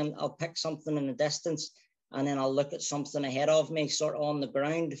something maybe, and I'll pick something in the distance, and then I'll look at something ahead of me, sort of on the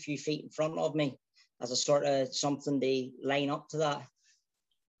ground, a few feet in front of me, as a sort of something to line up to that,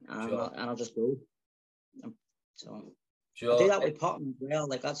 and, sure. I'll just go. So sure. I do that with potting as well.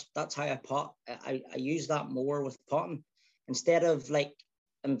 Like that's how I pot. I use that more with potting. Instead of like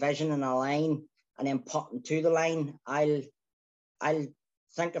envisioning a line and then potting to the line, I'll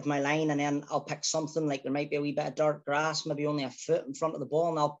think of my line, and then I'll pick something like there might be a wee bit of dark grass, maybe only a foot in front of the ball,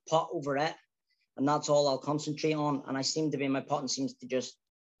 and I'll pot over it. And that's all I'll concentrate on. And my potting seems to just,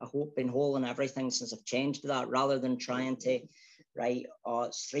 been holding everything since I've changed to that, rather than trying to, right,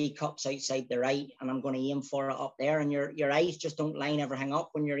 it's 3 cups outside the right, and I'm going to aim for it up there. And your eyes just don't line everything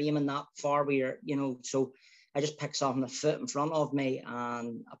up when you're aiming that far where you're, you know, so I just pick something a foot in front of me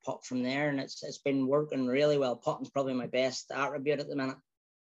and I pot from there. And it's been working really well. Potting's probably my best attribute at the minute.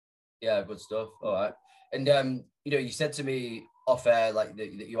 Yeah, good stuff. All right. And, you know, you said to me off air, like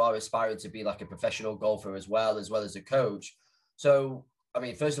that you are aspiring to be like a professional golfer as well as a coach. So, I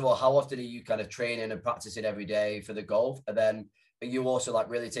mean, first of all, how often are you kind of training and practicing every day for the golf? And then are you also like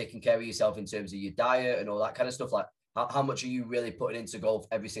really taking care of yourself in terms of your diet and all that kind of stuff? Like how much are you really putting into golf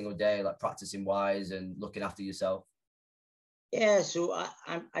every single day, like practicing wise and looking after yourself? Yeah, so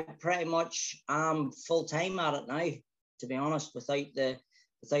I pretty much am full-time at it now, to be honest, without the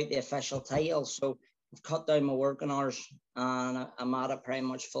official title. So I've cut down my working hours and I'm at it pretty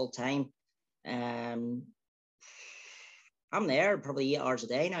much full-time. I'm there probably 8 hours a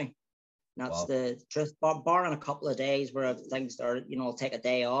day now. That's the truth, barring a couple of days where things are, you know, I'll take a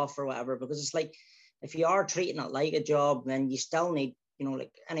day off or whatever, because it's like, if you are treating it like a job, then you still need, you know,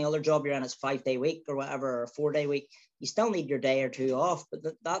 like any other job you're in, it's 5-day week or whatever, or 4-day week, you still need your day or two off.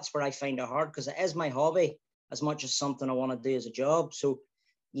 But that's where I find it hard, because it is my hobby as much as something I want to do as a job. So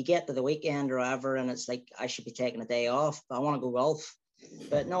you get to the weekend or whatever, and it's like, I should be taking a day off, but I want to go golf.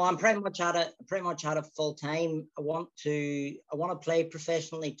 But no, I'm pretty much at it full time. I want to play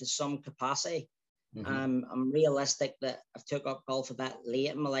professionally to some capacity. Mm-hmm. I'm realistic that I've took up golf a bit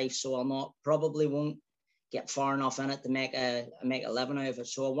late in my life, so probably won't get far enough in it to make a living out of it.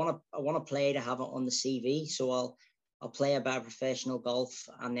 So I want to play to have it on the CV. So I'll play a bit of professional golf,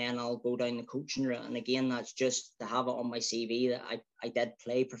 and then I'll go down the coaching route. And again, that's just to have it on my CV that I did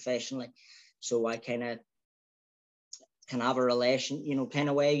play professionally. So I kind of can have a relation, you know, kind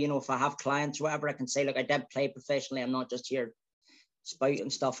of way, you know, if I have clients or whatever, I can say, look, I did play professionally. I'm not just here spouting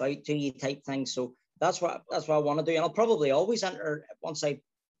stuff out to you type thing. So that's what I want to do. And I'll probably always enter once I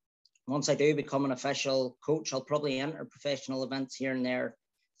do become an official coach, I'll probably enter professional events here and there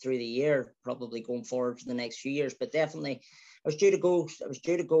through the year, probably going forward for the next few years. But definitely I was due to go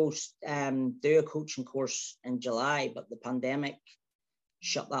do a coaching course in July, but the pandemic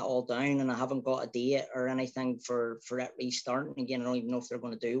shut that all down, and I haven't got a date or anything for it restarting again. I don't even know if they're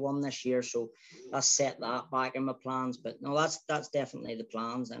going to do one this year, so I set that back in my plans. But no, that's definitely the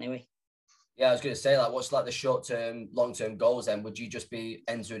plans anyway. Yeah, I was going to say, like, what's like the short-term, long-term goals then? Would you just be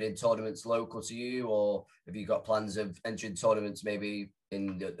entering in tournaments local to you, or have you got plans of entering tournaments maybe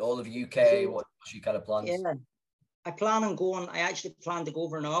in all of UK? What's your kind of plans? Yeah, I actually plan to go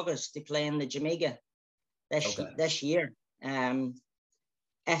over in August to play in the Jamaica this year.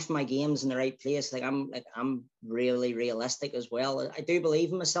 If my game's in the right place, I'm really realistic as well. I do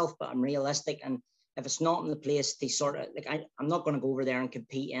believe in myself, but I'm realistic. And if it's not in the place to sort of I'm not going to go over there and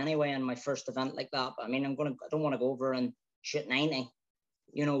compete anyway in my first event like that. But I mean, I don't want to go over and shoot 90,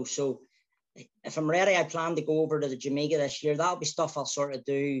 you know. So if I'm ready, I plan to go over to the Jamaica this year. That'll be stuff I'll sort of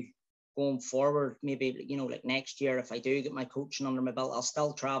do going forward. Maybe, you know, like next year, if I do get my coaching under my belt, I'll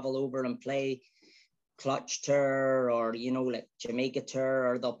still travel over and play Clutch Tour, or, you know, like Jamaica Tour,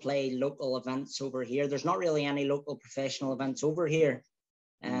 or they'll play local events over here. There's not really any local professional events over here.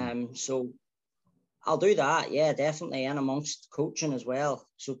 So I'll do that, yeah, definitely, and amongst coaching as well.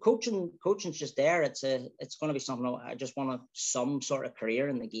 So coaching's just there. It's going to be something I just want some sort of career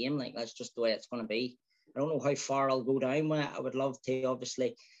in the game. Like, that's just the way it's going to be. I don't know how far I'll go down with it. I would love to,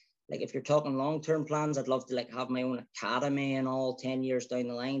 obviously, like if you're talking long-term plans, I'd love to like have my own academy and all 10 years down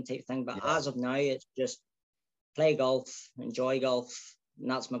the line type thing. But as of now, it's just play golf, enjoy golf, and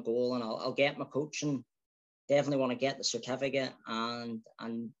that's my goal. And I'll get my coaching definitely want to get the certificate and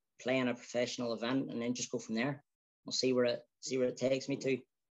play in a professional event, and then just go from there. We'll see where it takes me to.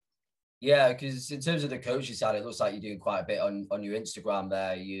 Yeah, because in terms of the coaching side, it looks like you're doing quite a bit on your Instagram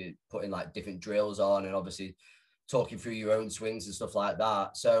there. You're putting like different drills on and obviously talking through your own swings and stuff like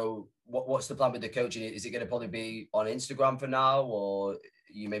that. So what's the plan with the coaching? Is it going to probably be on Instagram for now, or are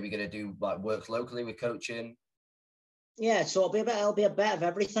you maybe going to do like work locally with coaching? Yeah, so it'll be a bit of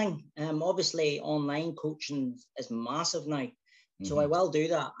everything. Obviously online coaching is massive now. So I will do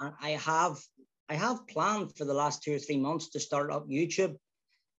that. I have planned for the last 2 or 3 months to start up YouTube.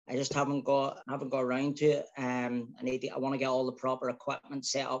 I just haven't got around to it. I want to get all the proper equipment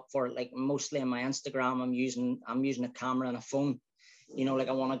set up for it. Like mostly on my Instagram, I'm using a camera and a phone. You know, like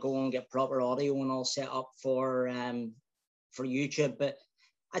I want to go and get proper audio and all set up for YouTube. But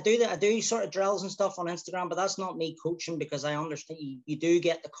I do sort of drills and stuff on Instagram, but that's not me coaching, because I understand you do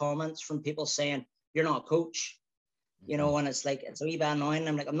get the comments from people saying you're not a coach. You know, and it's like, it's a wee bit annoying.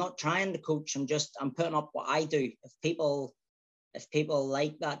 I'm like, I'm not trying to coach. I'm putting up what I do. If people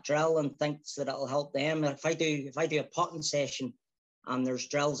like that drill and thinks that it'll help them, if I do a potting session and there's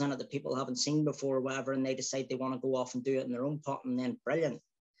drills in it that people haven't seen before or whatever, and they decide they want to go off and do it in their own potting, then brilliant.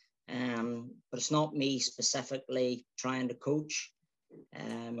 But it's not me specifically trying to coach.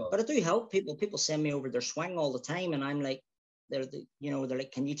 But I do help people. People send me over their swing all the time, and I'm like, they're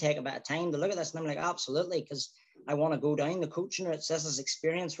like, can you take a bit of time to look at this? And I'm like, absolutely, because I want to go down the coaching route. This is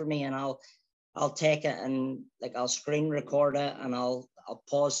experience for me, and I'll take it and like I'll screen record it and I'll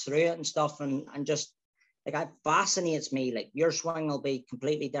pause through it and stuff, and just like it fascinates me. Like your swing will be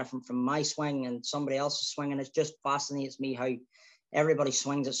completely different from my swing and somebody else's swing, and it just fascinates me how everybody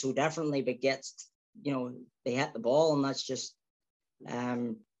swings it so differently, but they hit the ball, and that's just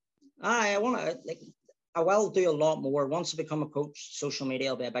I want to I will do a lot more. Once I become a coach, social media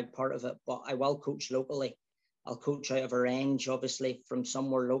will be a big part of it, but I will coach locally. I'll coach out of a range, obviously, from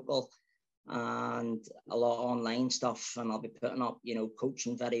somewhere local, and a lot of online stuff. And I'll be putting up,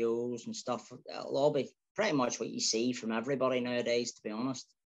 coaching videos and stuff. It'll all be pretty much what you see from everybody nowadays, to be honest.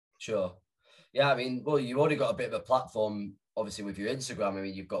 Sure. Yeah, I mean, well, you've already got a bit of a platform, obviously, with your Instagram. I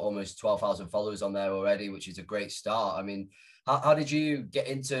mean, you've got almost 12,000 followers on there already, which is a great start. I mean, how did you get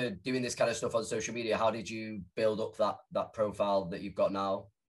into doing this kind of stuff on social media? How did you build up that profile that you've got now?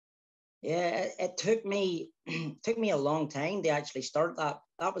 Yeah, it took me a long time to actually start that.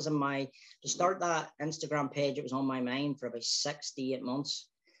 That was to start that Instagram page. It was on my mind for about 6 to 8 months.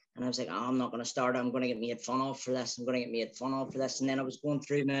 And I was like, I'm not going to start. I'm going to get made fun of for this. I'm going to get made fun of for this. And then I was going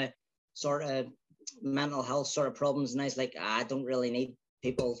through my sort of mental health sort of problems. And I was like, I don't really need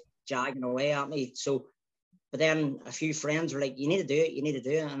people jagging away at me. But then a few friends were like, you need to do it. You need to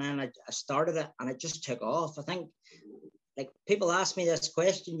do it. And then I started it, and it just took off. I think, like, people ask me this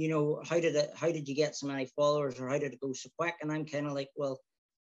question, how did you get so many followers, or how did it go so quick? And I'm kind of like, well,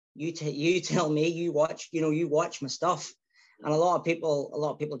 you tell me. You watch my stuff. And a lot of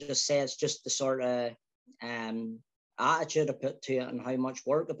people just say it's just the sort of attitude I put to it and how much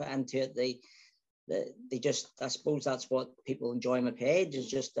work I put into it. They just, I suppose that's what people enjoy my page, is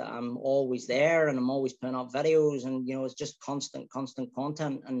just that I'm always there and I'm always putting up videos, and it's just constant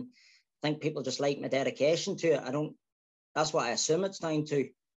content. And I think people just like my dedication to it. That's what I assume it's down to.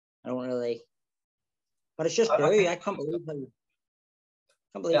 I don't really, but it's just grew. I can't believe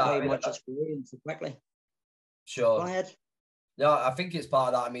how much it's growing so quickly. Sure. Go ahead. No, I think it's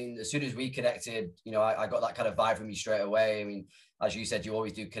part of that. I mean, as soon as we connected, I got that kind of vibe from you straight away. I mean, as you said, you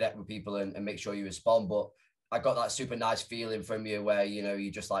always do connect with people and make sure you respond. But I got that super nice feeling from you where,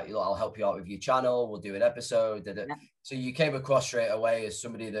 you just like, I'll help you out with your channel. We'll do an episode. Yeah. So you came across straight away as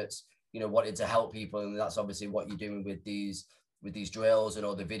somebody that's, wanted to help people. And that's obviously what you're doing with these drills and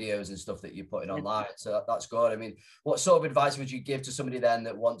all the videos and stuff that you're putting online. So that's good. I mean, what sort of advice would you give to somebody then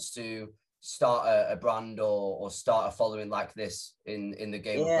that wants to start a brand or start a following like this in the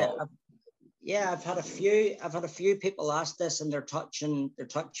game of golf? I've had a few people ask this, and they're touching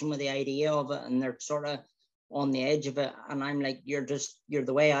with the idea of it, and they're sort of on the edge of it, and I'm like, you're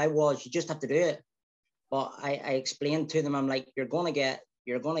the way I was. You just have to do it. But I explained to them, I'm like, you're gonna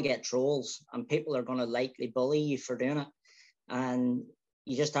get trolls, and people are gonna likely bully you for doing it, and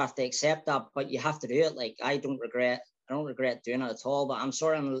you just have to accept that. But you have to do it. Like, I don't regret doing it at all, but I'm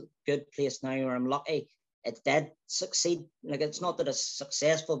sort of in a good place now where I'm lucky it did succeed. Like, it's not that it's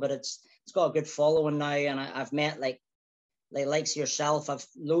successful, but it's got a good following now, and I've met like likes yourself. I've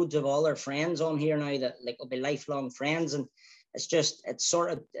loads of other friends on here now that will be lifelong friends, and it's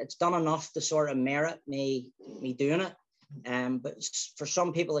done enough to sort of merit me doing it. But for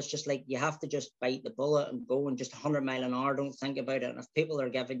some people, it's just like, you have to just bite the bullet and go, and just 100 miles an hour. Don't think about it. And if people are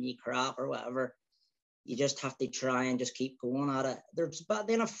giving you crap or whatever, you just have to try and just keep going at it. But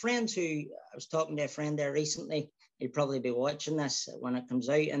then I was talking to a friend there recently. He'll probably be watching this when it comes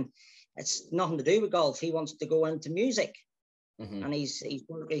out, and it's nothing to do with golf. He wants to go into music, and he's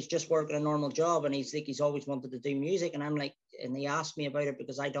just working a normal job, and he's always wanted to do music. And I'm like, and he asked me about it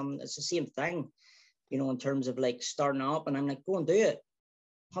because it's the same thing, you know, in terms of like starting up. And I'm like, go and do it,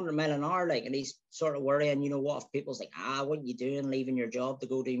 100 mile an hour, like. And he's sort of worrying, you know, what if people's like, what are you doing, leaving your job to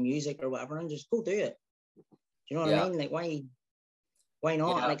go do music or whatever? And just go do it. Do you know what I mean? Like, why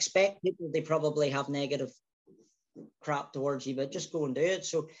not? Yeah. And expect people, they probably have negative crap towards you, but just go and do it.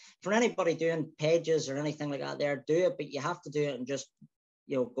 So for anybody doing pages or anything like that there, do it, but you have to do it and just,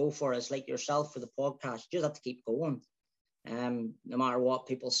 you know, go for it. It's like yourself for the podcast. You just have to keep going. No matter what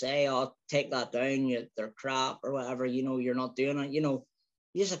people say, take that down, they're crap or whatever, you know, you're not doing it, you know,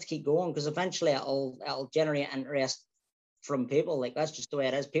 you just have to keep going, because eventually it'll generate interest from people. Like, that's just the way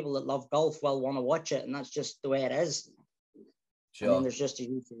it is. People that love golf will want to watch it, and that's just the way it is. Sure. And then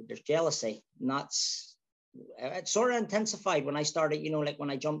there's jealousy, and it sort of intensified when I started, you know, like when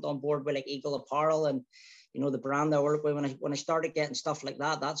I jumped on board with like Eagle Apparel and, you know, the brand I work with. When I started getting stuff like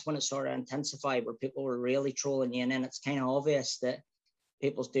that, that's when it sort of intensified, where people were really trolling you, and then it's kind of obvious that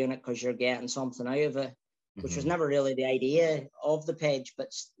people's doing it because you're getting something out of it, which was never really the idea of the page.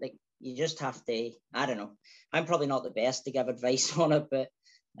 But like, you just have to, I don't know, I'm probably not the best to give advice on it, but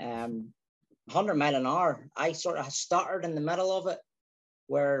 100 mile an hour, I sort of stuttered in the middle of it,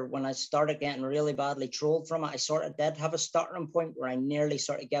 where when I started getting really badly trolled from it, I sort of did have a stuttering point where I nearly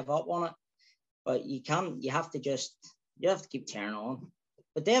sort of gave up on it. But you have to keep tearing on.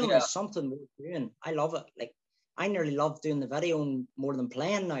 But definitely something worth doing. I love it. Like, I nearly love doing the video more than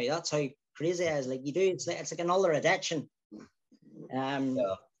playing now. That's how crazy it is. Like, you do, it's like another addiction.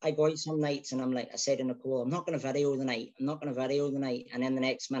 I go out some nights and I'm like, I said to Nicole, I'm not going to video the night. And then the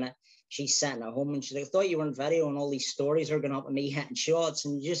next minute, she's sitting at home and she's like, I thought you weren't videoing, all these stories are going up of me hitting shots,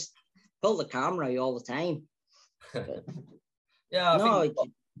 and you just pull the camera out all the time. But,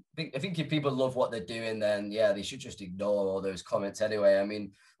 I think if people love what they're doing, then they should just ignore all those comments anyway. I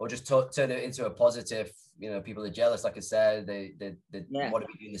mean, or just turn it into a positive. You know, people are jealous, like I said, they want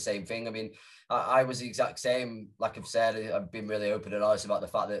to be doing the same thing. I mean, I was the exact same. Like I've said, I've been really open and honest about the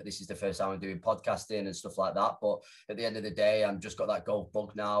fact that this is the first time I'm doing podcasting and stuff like that. But at the end of the day, I'm just got that golf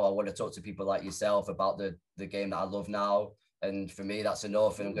bug now. I want to talk to people like yourself about the game that I love now. And for me, that's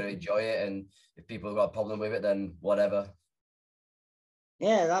enough, and I'm going to enjoy it. And if people have got a problem with it, then whatever.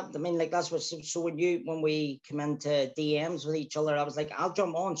 Yeah, that's what. So when we come into DMs with each other, I was like, I'll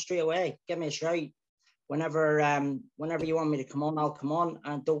jump on straight away. Give me a shout whenever you want me to come on. I'll come on,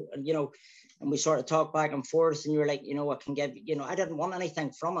 and don't, you know. And we sort of talk back and forth, and you were like, you know, I can give, you know, I didn't want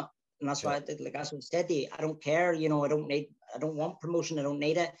anything from it, and that's why I did. Like, that's what I said to you. I don't care, you know. I don't want promotion. I don't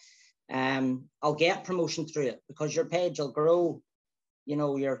need it. I'll get promotion through it, because your page will grow. You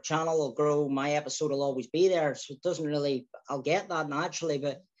know, your channel will grow, my episode will always be there. So it doesn't really, I'll get that naturally,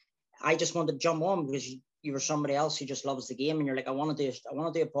 but I just wanted to jump on because you were somebody else who just loves the game, and you're like, I want to do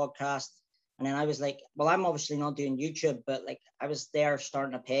a podcast. And then I was like, well, I'm obviously not doing YouTube, but like, I was there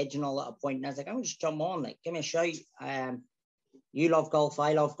starting a page and all at a point, and I was like, I'm gonna just jump on, like, give me a shout. You love golf,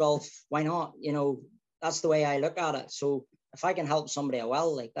 I love golf, why not? You know, that's the way I look at it. So if I can help somebody, I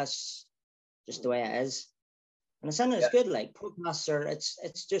will. Like, that's just the way it is. And it's good. Like, podcasts are,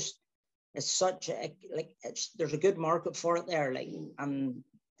 there's a good market for it there. Like, and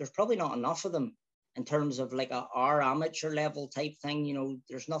there's probably not enough of them in terms of like our amateur level type thing. You know,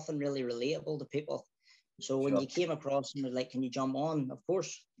 there's nothing really relatable to people. So when you came across and was like, can you jump on? Of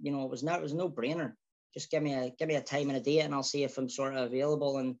course, you know, it was a no brainer. Just give me a time and a date, and I'll see if I'm sort of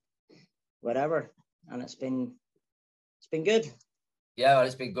available and whatever. And it's been good. Yeah,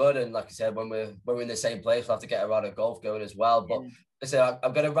 it's been good, and like I said, when we're in the same place, we'll have to get a round of golf going as well. But listen,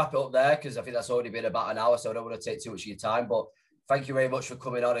 I'm going to wrap it up there, because I think that's already been about an hour, so I don't want to take too much of your time. But thank you very much for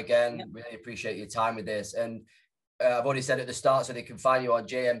coming on again. Yeah. Really appreciate your time with this. And I've already said at the start, so they can find you on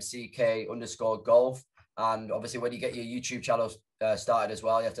JMCK_golf. And obviously, when you get your YouTube channel started as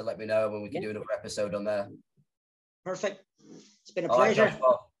well, you have to let me know when we can do another episode on there. Perfect. It's been a pleasure. Right,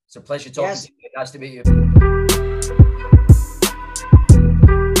 it's a pleasure talking to you. Nice to meet you.